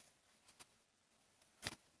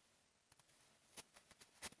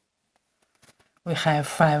 We have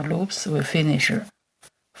 5 loops. We finish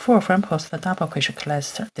 4 front post double crochet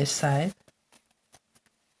cluster this side.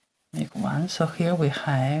 Make 1. So here we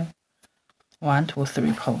have 1, 2,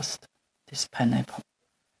 3 posts. This pineapple.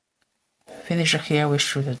 Finish here. We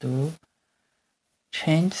should do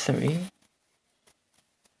chain 3.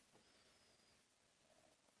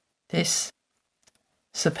 This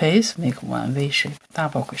space make 1 V shape,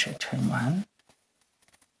 double crochet, chain 1,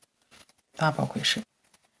 double crochet,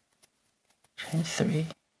 chain 3,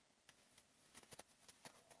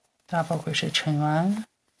 double crochet, chain 1,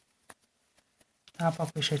 double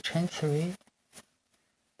crochet, chain 3.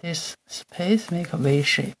 This space make a V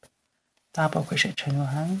shape, double crochet, chain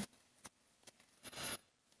 1,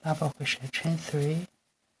 double crochet, chain 3.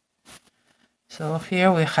 So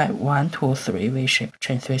here we have 1, 2, 3 V shape,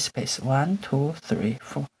 chain 3 space, 1, 2, 3,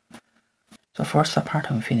 4. So first part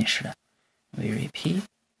we finished. We repeat.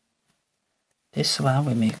 This one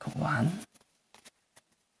we make 1.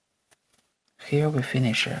 Here we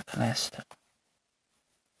finish a cluster.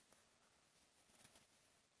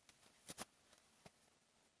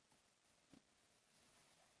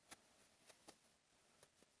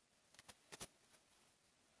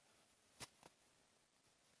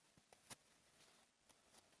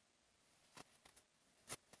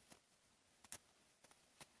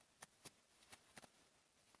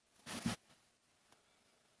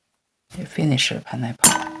 You finish a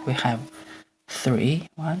pineapple. We have 3,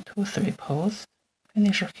 1, 2, 3 posts.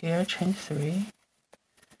 Finish here, chain 3.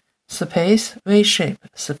 Space, V shape,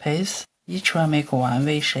 space. Each one make 1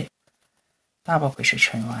 V shape. Double crochet,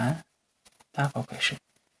 chain 1, double crochet,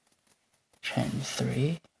 chain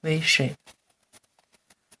 3, V shape.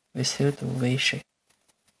 We still do V shape.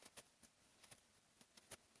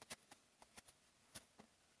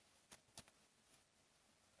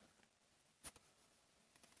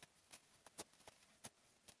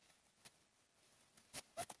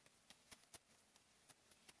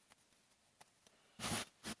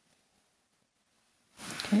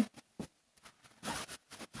 Okay.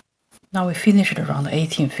 Now we finished round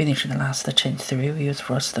 18, finished the last chain 3. We use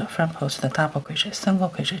first front post double crochet, single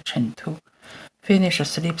crochet, chain 2. Finish a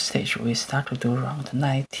slip stitch, we start to do round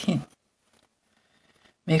 19.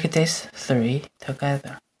 Make this 3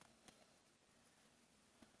 together.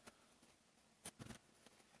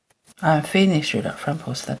 And finish the front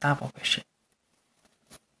post double crochet.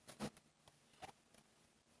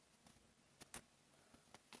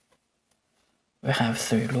 We have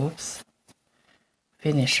 3 loops.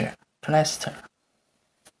 Finish cluster.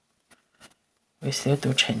 We still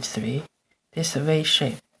do chain 3. This V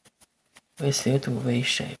shape. We still do V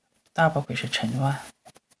shape. Double crochet, chain 1.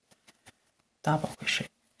 Double crochet,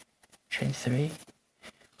 chain 3.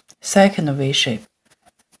 Second V shape.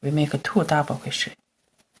 We make 2 double crochet.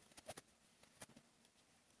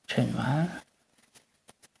 Chain 1.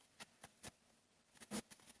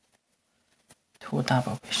 2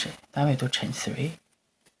 double crochet. Then we do chain 3.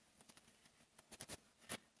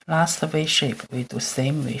 Last V shape, we do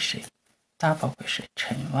same V shape. Double crochet,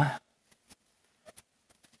 chain 1.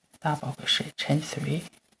 Double crochet, chain 3.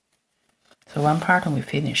 So one part we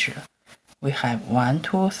finish. We have 1,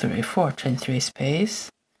 2, 3, 4, chain 3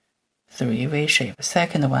 space, 3 V shape.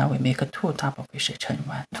 Second one we make 2 double crochet, chain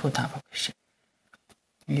 1, 2 double crochet.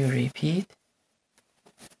 You repeat.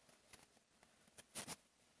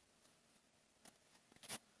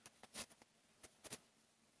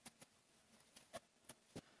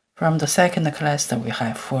 From the second cluster we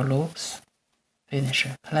have 4 loops. Finish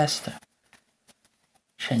cluster,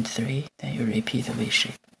 chain 3, then you repeat the V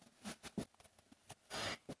shape.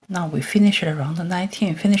 Now we finish round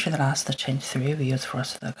 19, finish the last chain 3, we use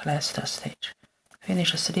first the cluster stitch.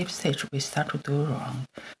 Finish slip stitch, we start to do round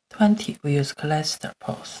 20, we use cluster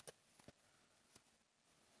post.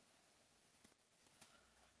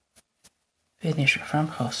 Finish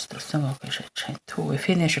front post, single crochet, chain 2, we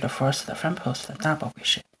finish the first front post, double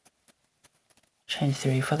crochet. Chain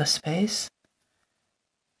 3 for the space.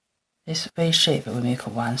 This V shape we make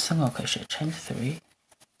 1 single crochet, chain 3.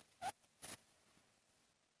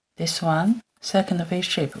 This one, second V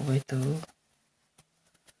shape we do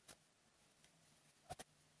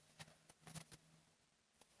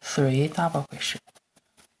 3 double crochet,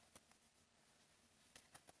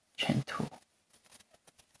 chain 2.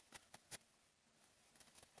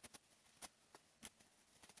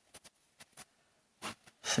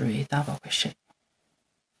 Three double crochet.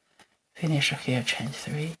 Finish here, chain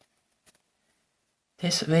 3.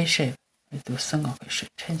 This V shape we do single crochet,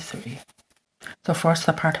 chain 3. The first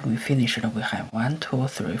part we finished, we have 1, 2,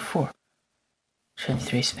 3, 4 chain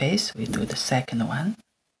 3 space, we do the second one.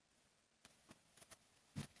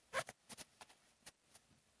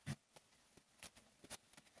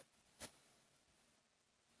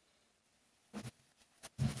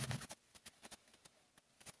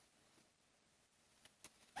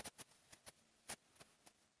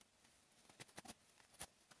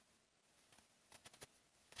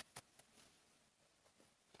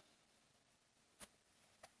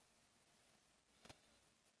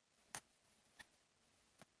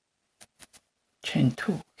 Chain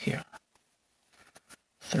 2 here,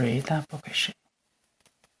 3 double crochet.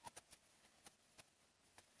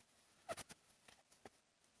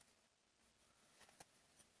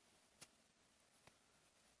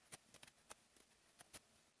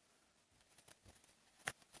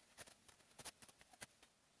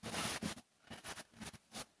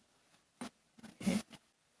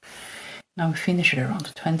 Now we finished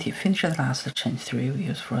around 20. Finish the last chain 3. We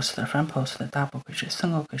use first the front post, the double crochet,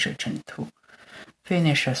 single crochet, chain 2.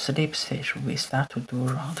 Finish a slip stitch. We start to do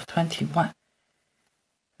around 21.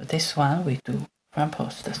 For this one, we do front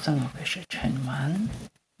post, the single crochet, chain 1.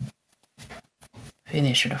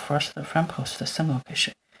 Finish the first front post, the single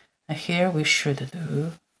crochet. And here we should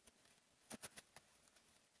do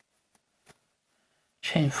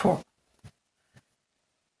chain 4.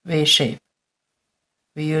 V shape.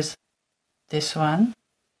 We use this one,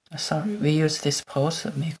 we use this pose,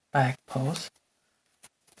 make back pose,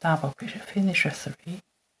 double crochet, finish 3,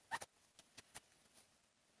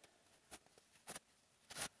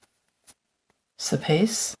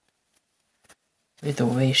 space, we do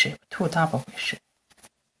V shape, 2 double crochet,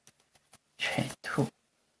 chain 2,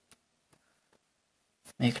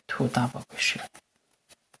 make 2 double crochet.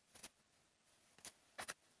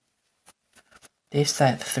 This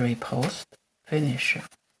side 3 post, finish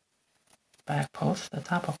back post, the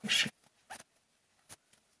double crochet.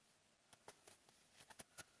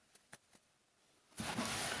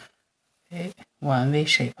 Okay, 1 V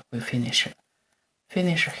shape, we finish it.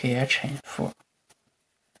 Finish here, chain 4.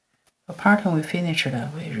 The pattern we finished,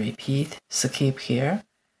 we repeat, skip here.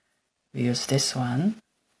 We use this one.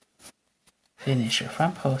 Finish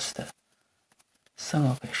front post,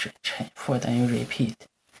 single crochet, chain 4, then you repeat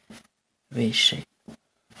V shape.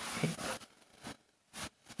 Okay.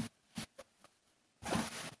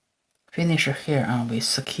 Finish here and we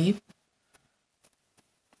skip.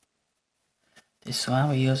 This one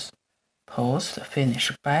we use post,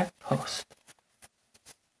 finish back post,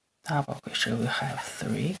 double crochet, we have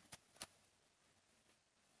 3.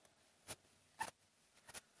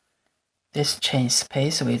 This chain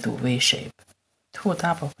space we do V shape, 2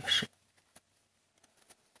 double crochet.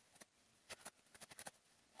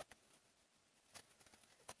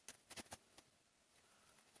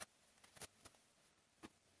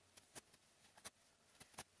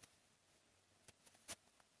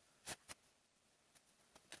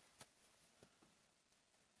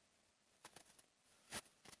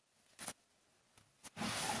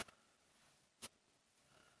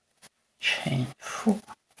 Chain 4.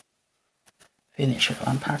 Finish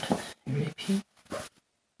one pattern, repeat.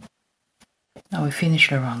 Now we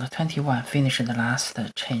finished around 21. Finish the last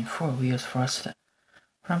chain 4. We use first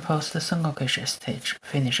front post single crochet stitch.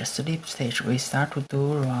 Finish a slip stitch. We start to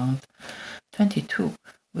do around 22.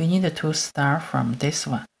 We need to start from this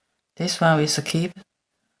one. This one we skip.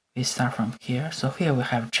 We start from here. So here we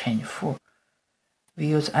have chain 4. We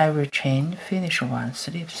use every chain. Finish 1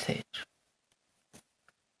 slip stitch.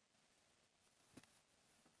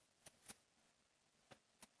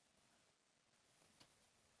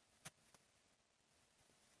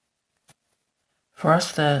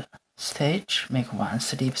 First stitch, make 1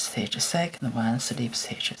 slip stitch, second 1 slip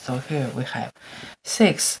stitch. So here we have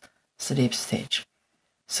 6 slip stitch.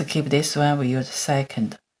 Skip this one, we use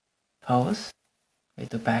second post. We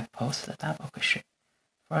do back post, double crochet.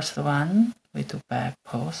 First one, we do back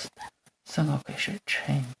post, single crochet,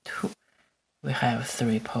 chain 2. We have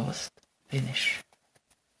 3 posts, finish.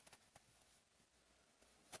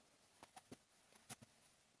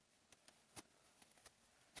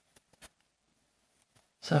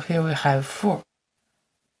 So here we have 4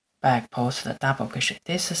 back post, double crochet.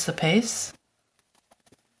 This is space.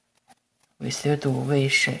 We still do V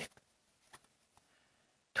shape.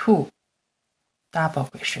 2 double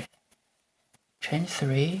crochet, chain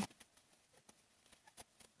 3,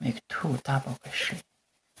 make 2 double crochet.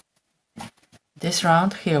 This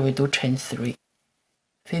round here we do chain 3.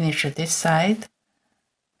 Finish this side.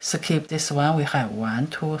 Skip this one. We have 1,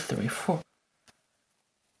 2, 3, 4.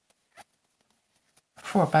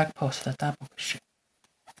 4 back post, double crochet.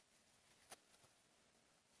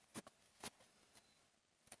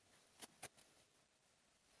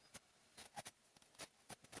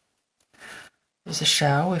 This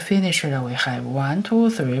shell we finished. We have 1, 2,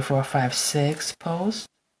 3, 4, 5, 6 posts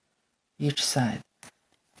each side.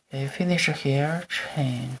 Okay, finish here,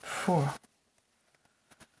 chain 4.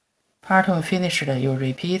 Pattern finished, you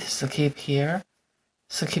repeat, skip here,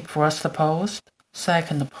 skip first post,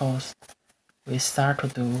 second post. We start to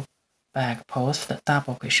do back post,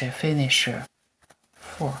 double crochet, finish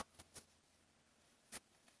 4.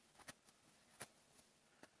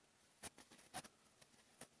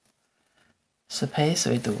 Space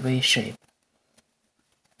we do V shape,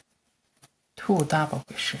 2 double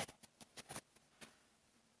crochet,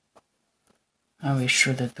 and we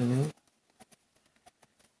should do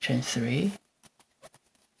chain 3.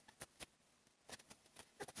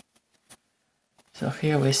 So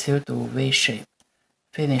here we still do V shape,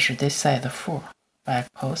 finish this side 4,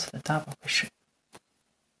 back post, double crochet.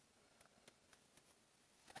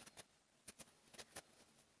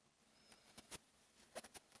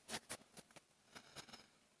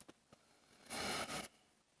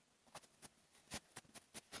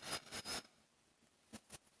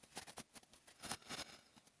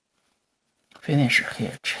 Finish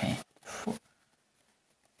here, chain 4.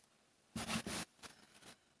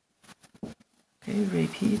 Okay,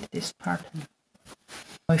 repeat this pattern.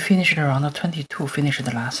 We finished round 22, finish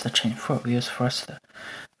the last chain 4. We use first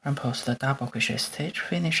front post double crochet stitch,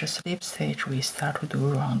 finish slip stitch. We start to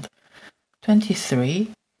do round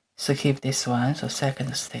 23. Skip this one, so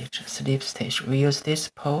second stitch, slip stitch. We use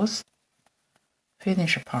this post,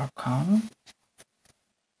 finish popcorn.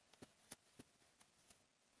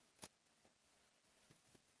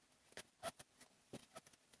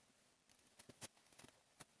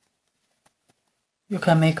 You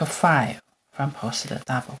can make a 5 front post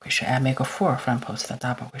double crochet. I make a 4 front post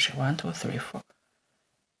double crochet. 1, 2, 3, 4.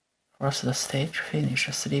 First stitch, finish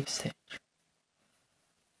slip stitch.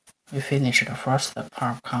 We finish the first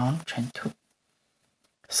popcorn, chain 2.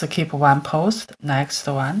 Skip 1 post, next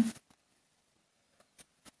one.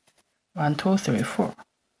 1, 2, 3, 4.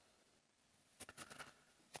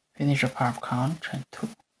 Finish popcorn, chain 2.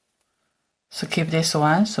 Skip this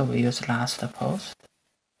one, so we use last post.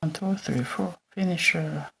 1, 2, 3, 4. Finish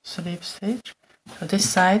slip stitch. So this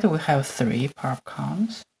side we have 3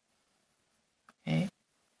 popcorns. Okay.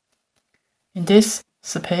 In this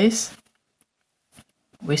space,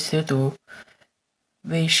 we still do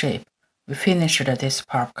V shape. We finished this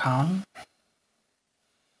popcorn.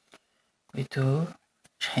 We do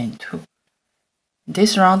chain 2.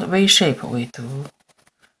 This round V shape we do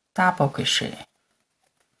double crochet,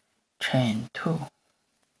 chain 2,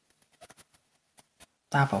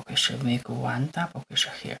 double crochet, make 1 double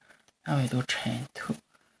crochet here, and we do chain 2,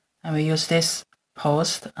 and we use this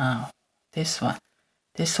post, this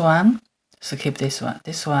one, skip this one,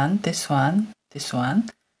 this one, this one, this one.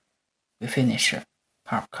 We finish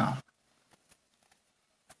popcorn.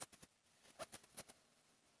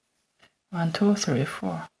 1, 2, 3,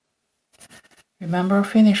 4. Remember,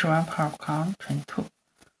 finish 1 popcorn, chain 2.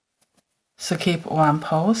 Skip 1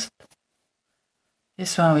 post.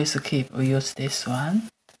 This one we skip, we use this one.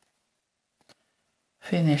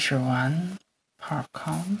 Finish 1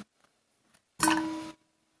 popcorn.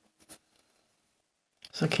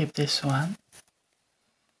 Skip this one.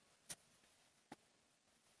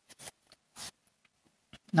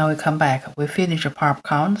 Now we come back. We finish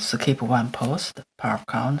popcorn, skip 1 post,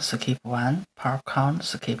 popcorn, skip 1, popcorn,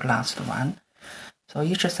 skip last one. So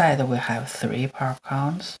each side we have 3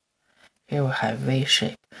 popcorns. Here we have V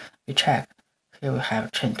shape. We check. Here we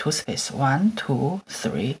have chain 2 space. 1, 2,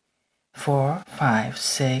 3, 4, 5,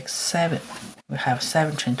 6, 7. We have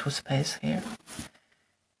 7 chain 2 space here.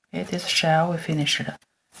 Okay, this shell we finished.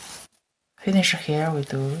 Finish here we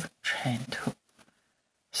do chain 2.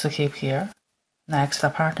 Skip here. Next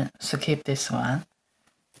pattern, skip this one.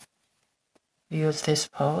 We use this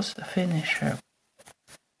post, finish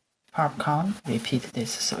popcorn, repeat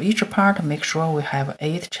this. So each part, make sure we have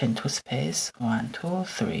 8 chain 2 space. 1, 2,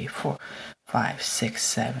 3, 4, 5, 6,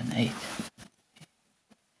 7, 8.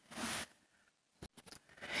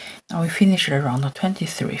 Now we finish round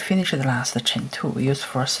 23. Finish the last chain 2. We use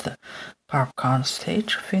first popcorn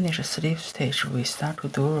stitch, finish slip stitch. We start to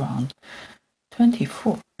do round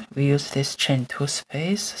 24. We use this chain 2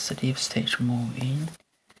 space, slip stitch, move in.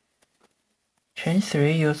 Chain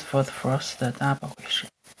 3 use for the first double crochet.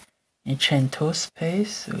 In chain 2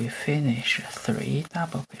 space, we finish 3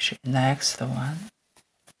 double crochet. Next one.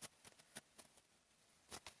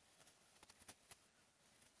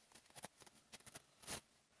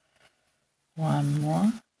 One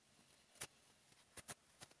more.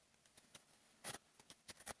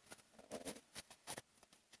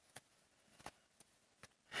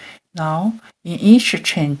 Now, in each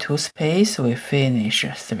chain 2 space, we finish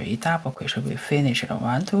 3 double crochet. We finish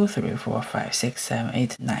 1, 2, 3, 4, 5, 6, 7,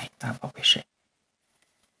 8, 9 double crochet.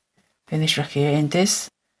 Finish here in this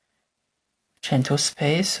chain 2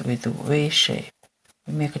 space, we do V shape.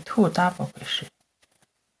 We make 2 double crochet.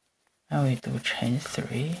 And we do chain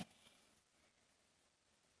 3.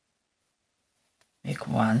 Make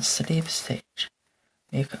 1 slip stitch.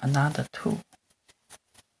 Make another 2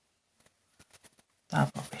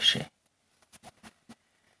 double crochet.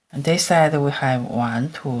 On this side we have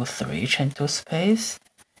 1, 2, 3 chain 2 space.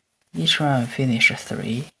 Each one finish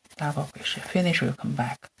 3 double crochet. Finish, we'll come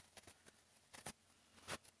back.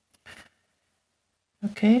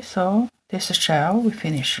 Okay, so this shell we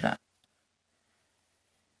finished.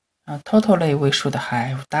 Totally we should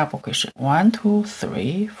have double crochet 1, 2,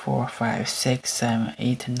 3, 4, 5, 6, 7,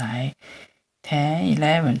 8, 9, 10,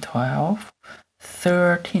 11, 12,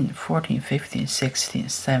 13, 14, 15, 16,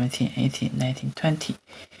 17, 18, 19, 20,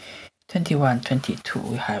 21, 22.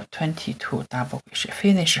 We have 22 double crochet.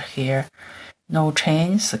 Finish here. No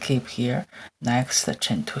chain, skip here. Next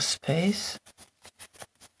chain 2 space.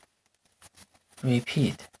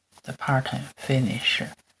 Repeat the pattern. Finish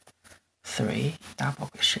 3 double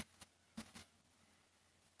crochet.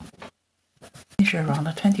 Finish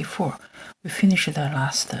round 24. We finish the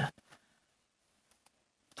last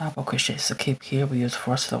double crochet. Skip here. We use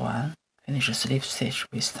first one. Finish slip stitch.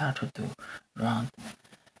 We start to do round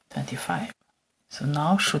 25. So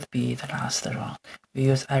now should be the last round. We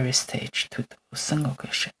use every stitch to do single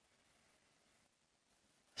crochet.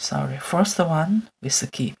 Sorry, first one we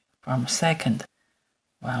skip. From second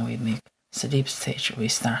one we make slip stitch. We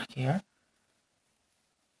start here.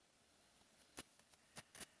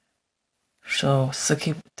 So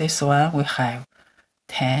skip this one, we have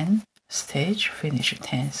 10 stitch. Finish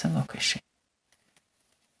 10 single crochet.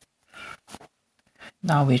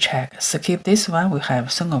 Now we check. Skip this one, we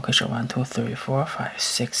have single crochet 1, 2, 3, 4, 5,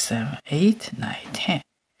 6, 7, 8, 9, 10.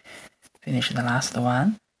 Finish the last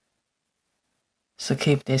one.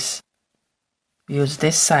 Skip this. Use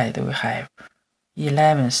this side, we have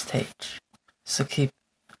 11 stitch. Skip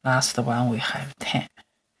last one, we have 10.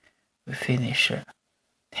 We finish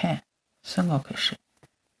 10 single crochet.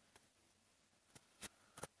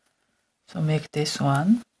 So make this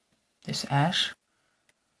one, this edge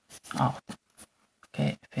out.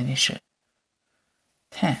 Okay, finish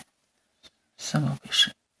 10 single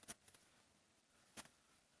crochet.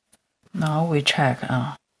 Now we check.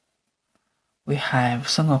 We have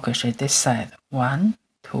single crochet this side 1,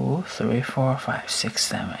 2, 3, 4, 5, 6,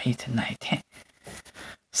 7, 8, 9, 10.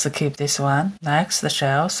 Skip this one. Next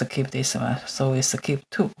shell, skip this one. So we skip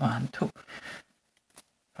 2, 1, 2.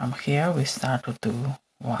 From here we start to do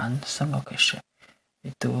 1 single crochet.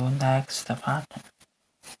 We do next pattern.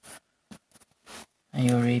 And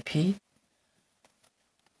you repeat.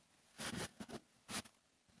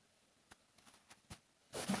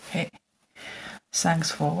 Okay.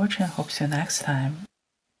 Thanks for watching. Hope see you next time.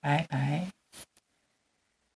 Bye bye.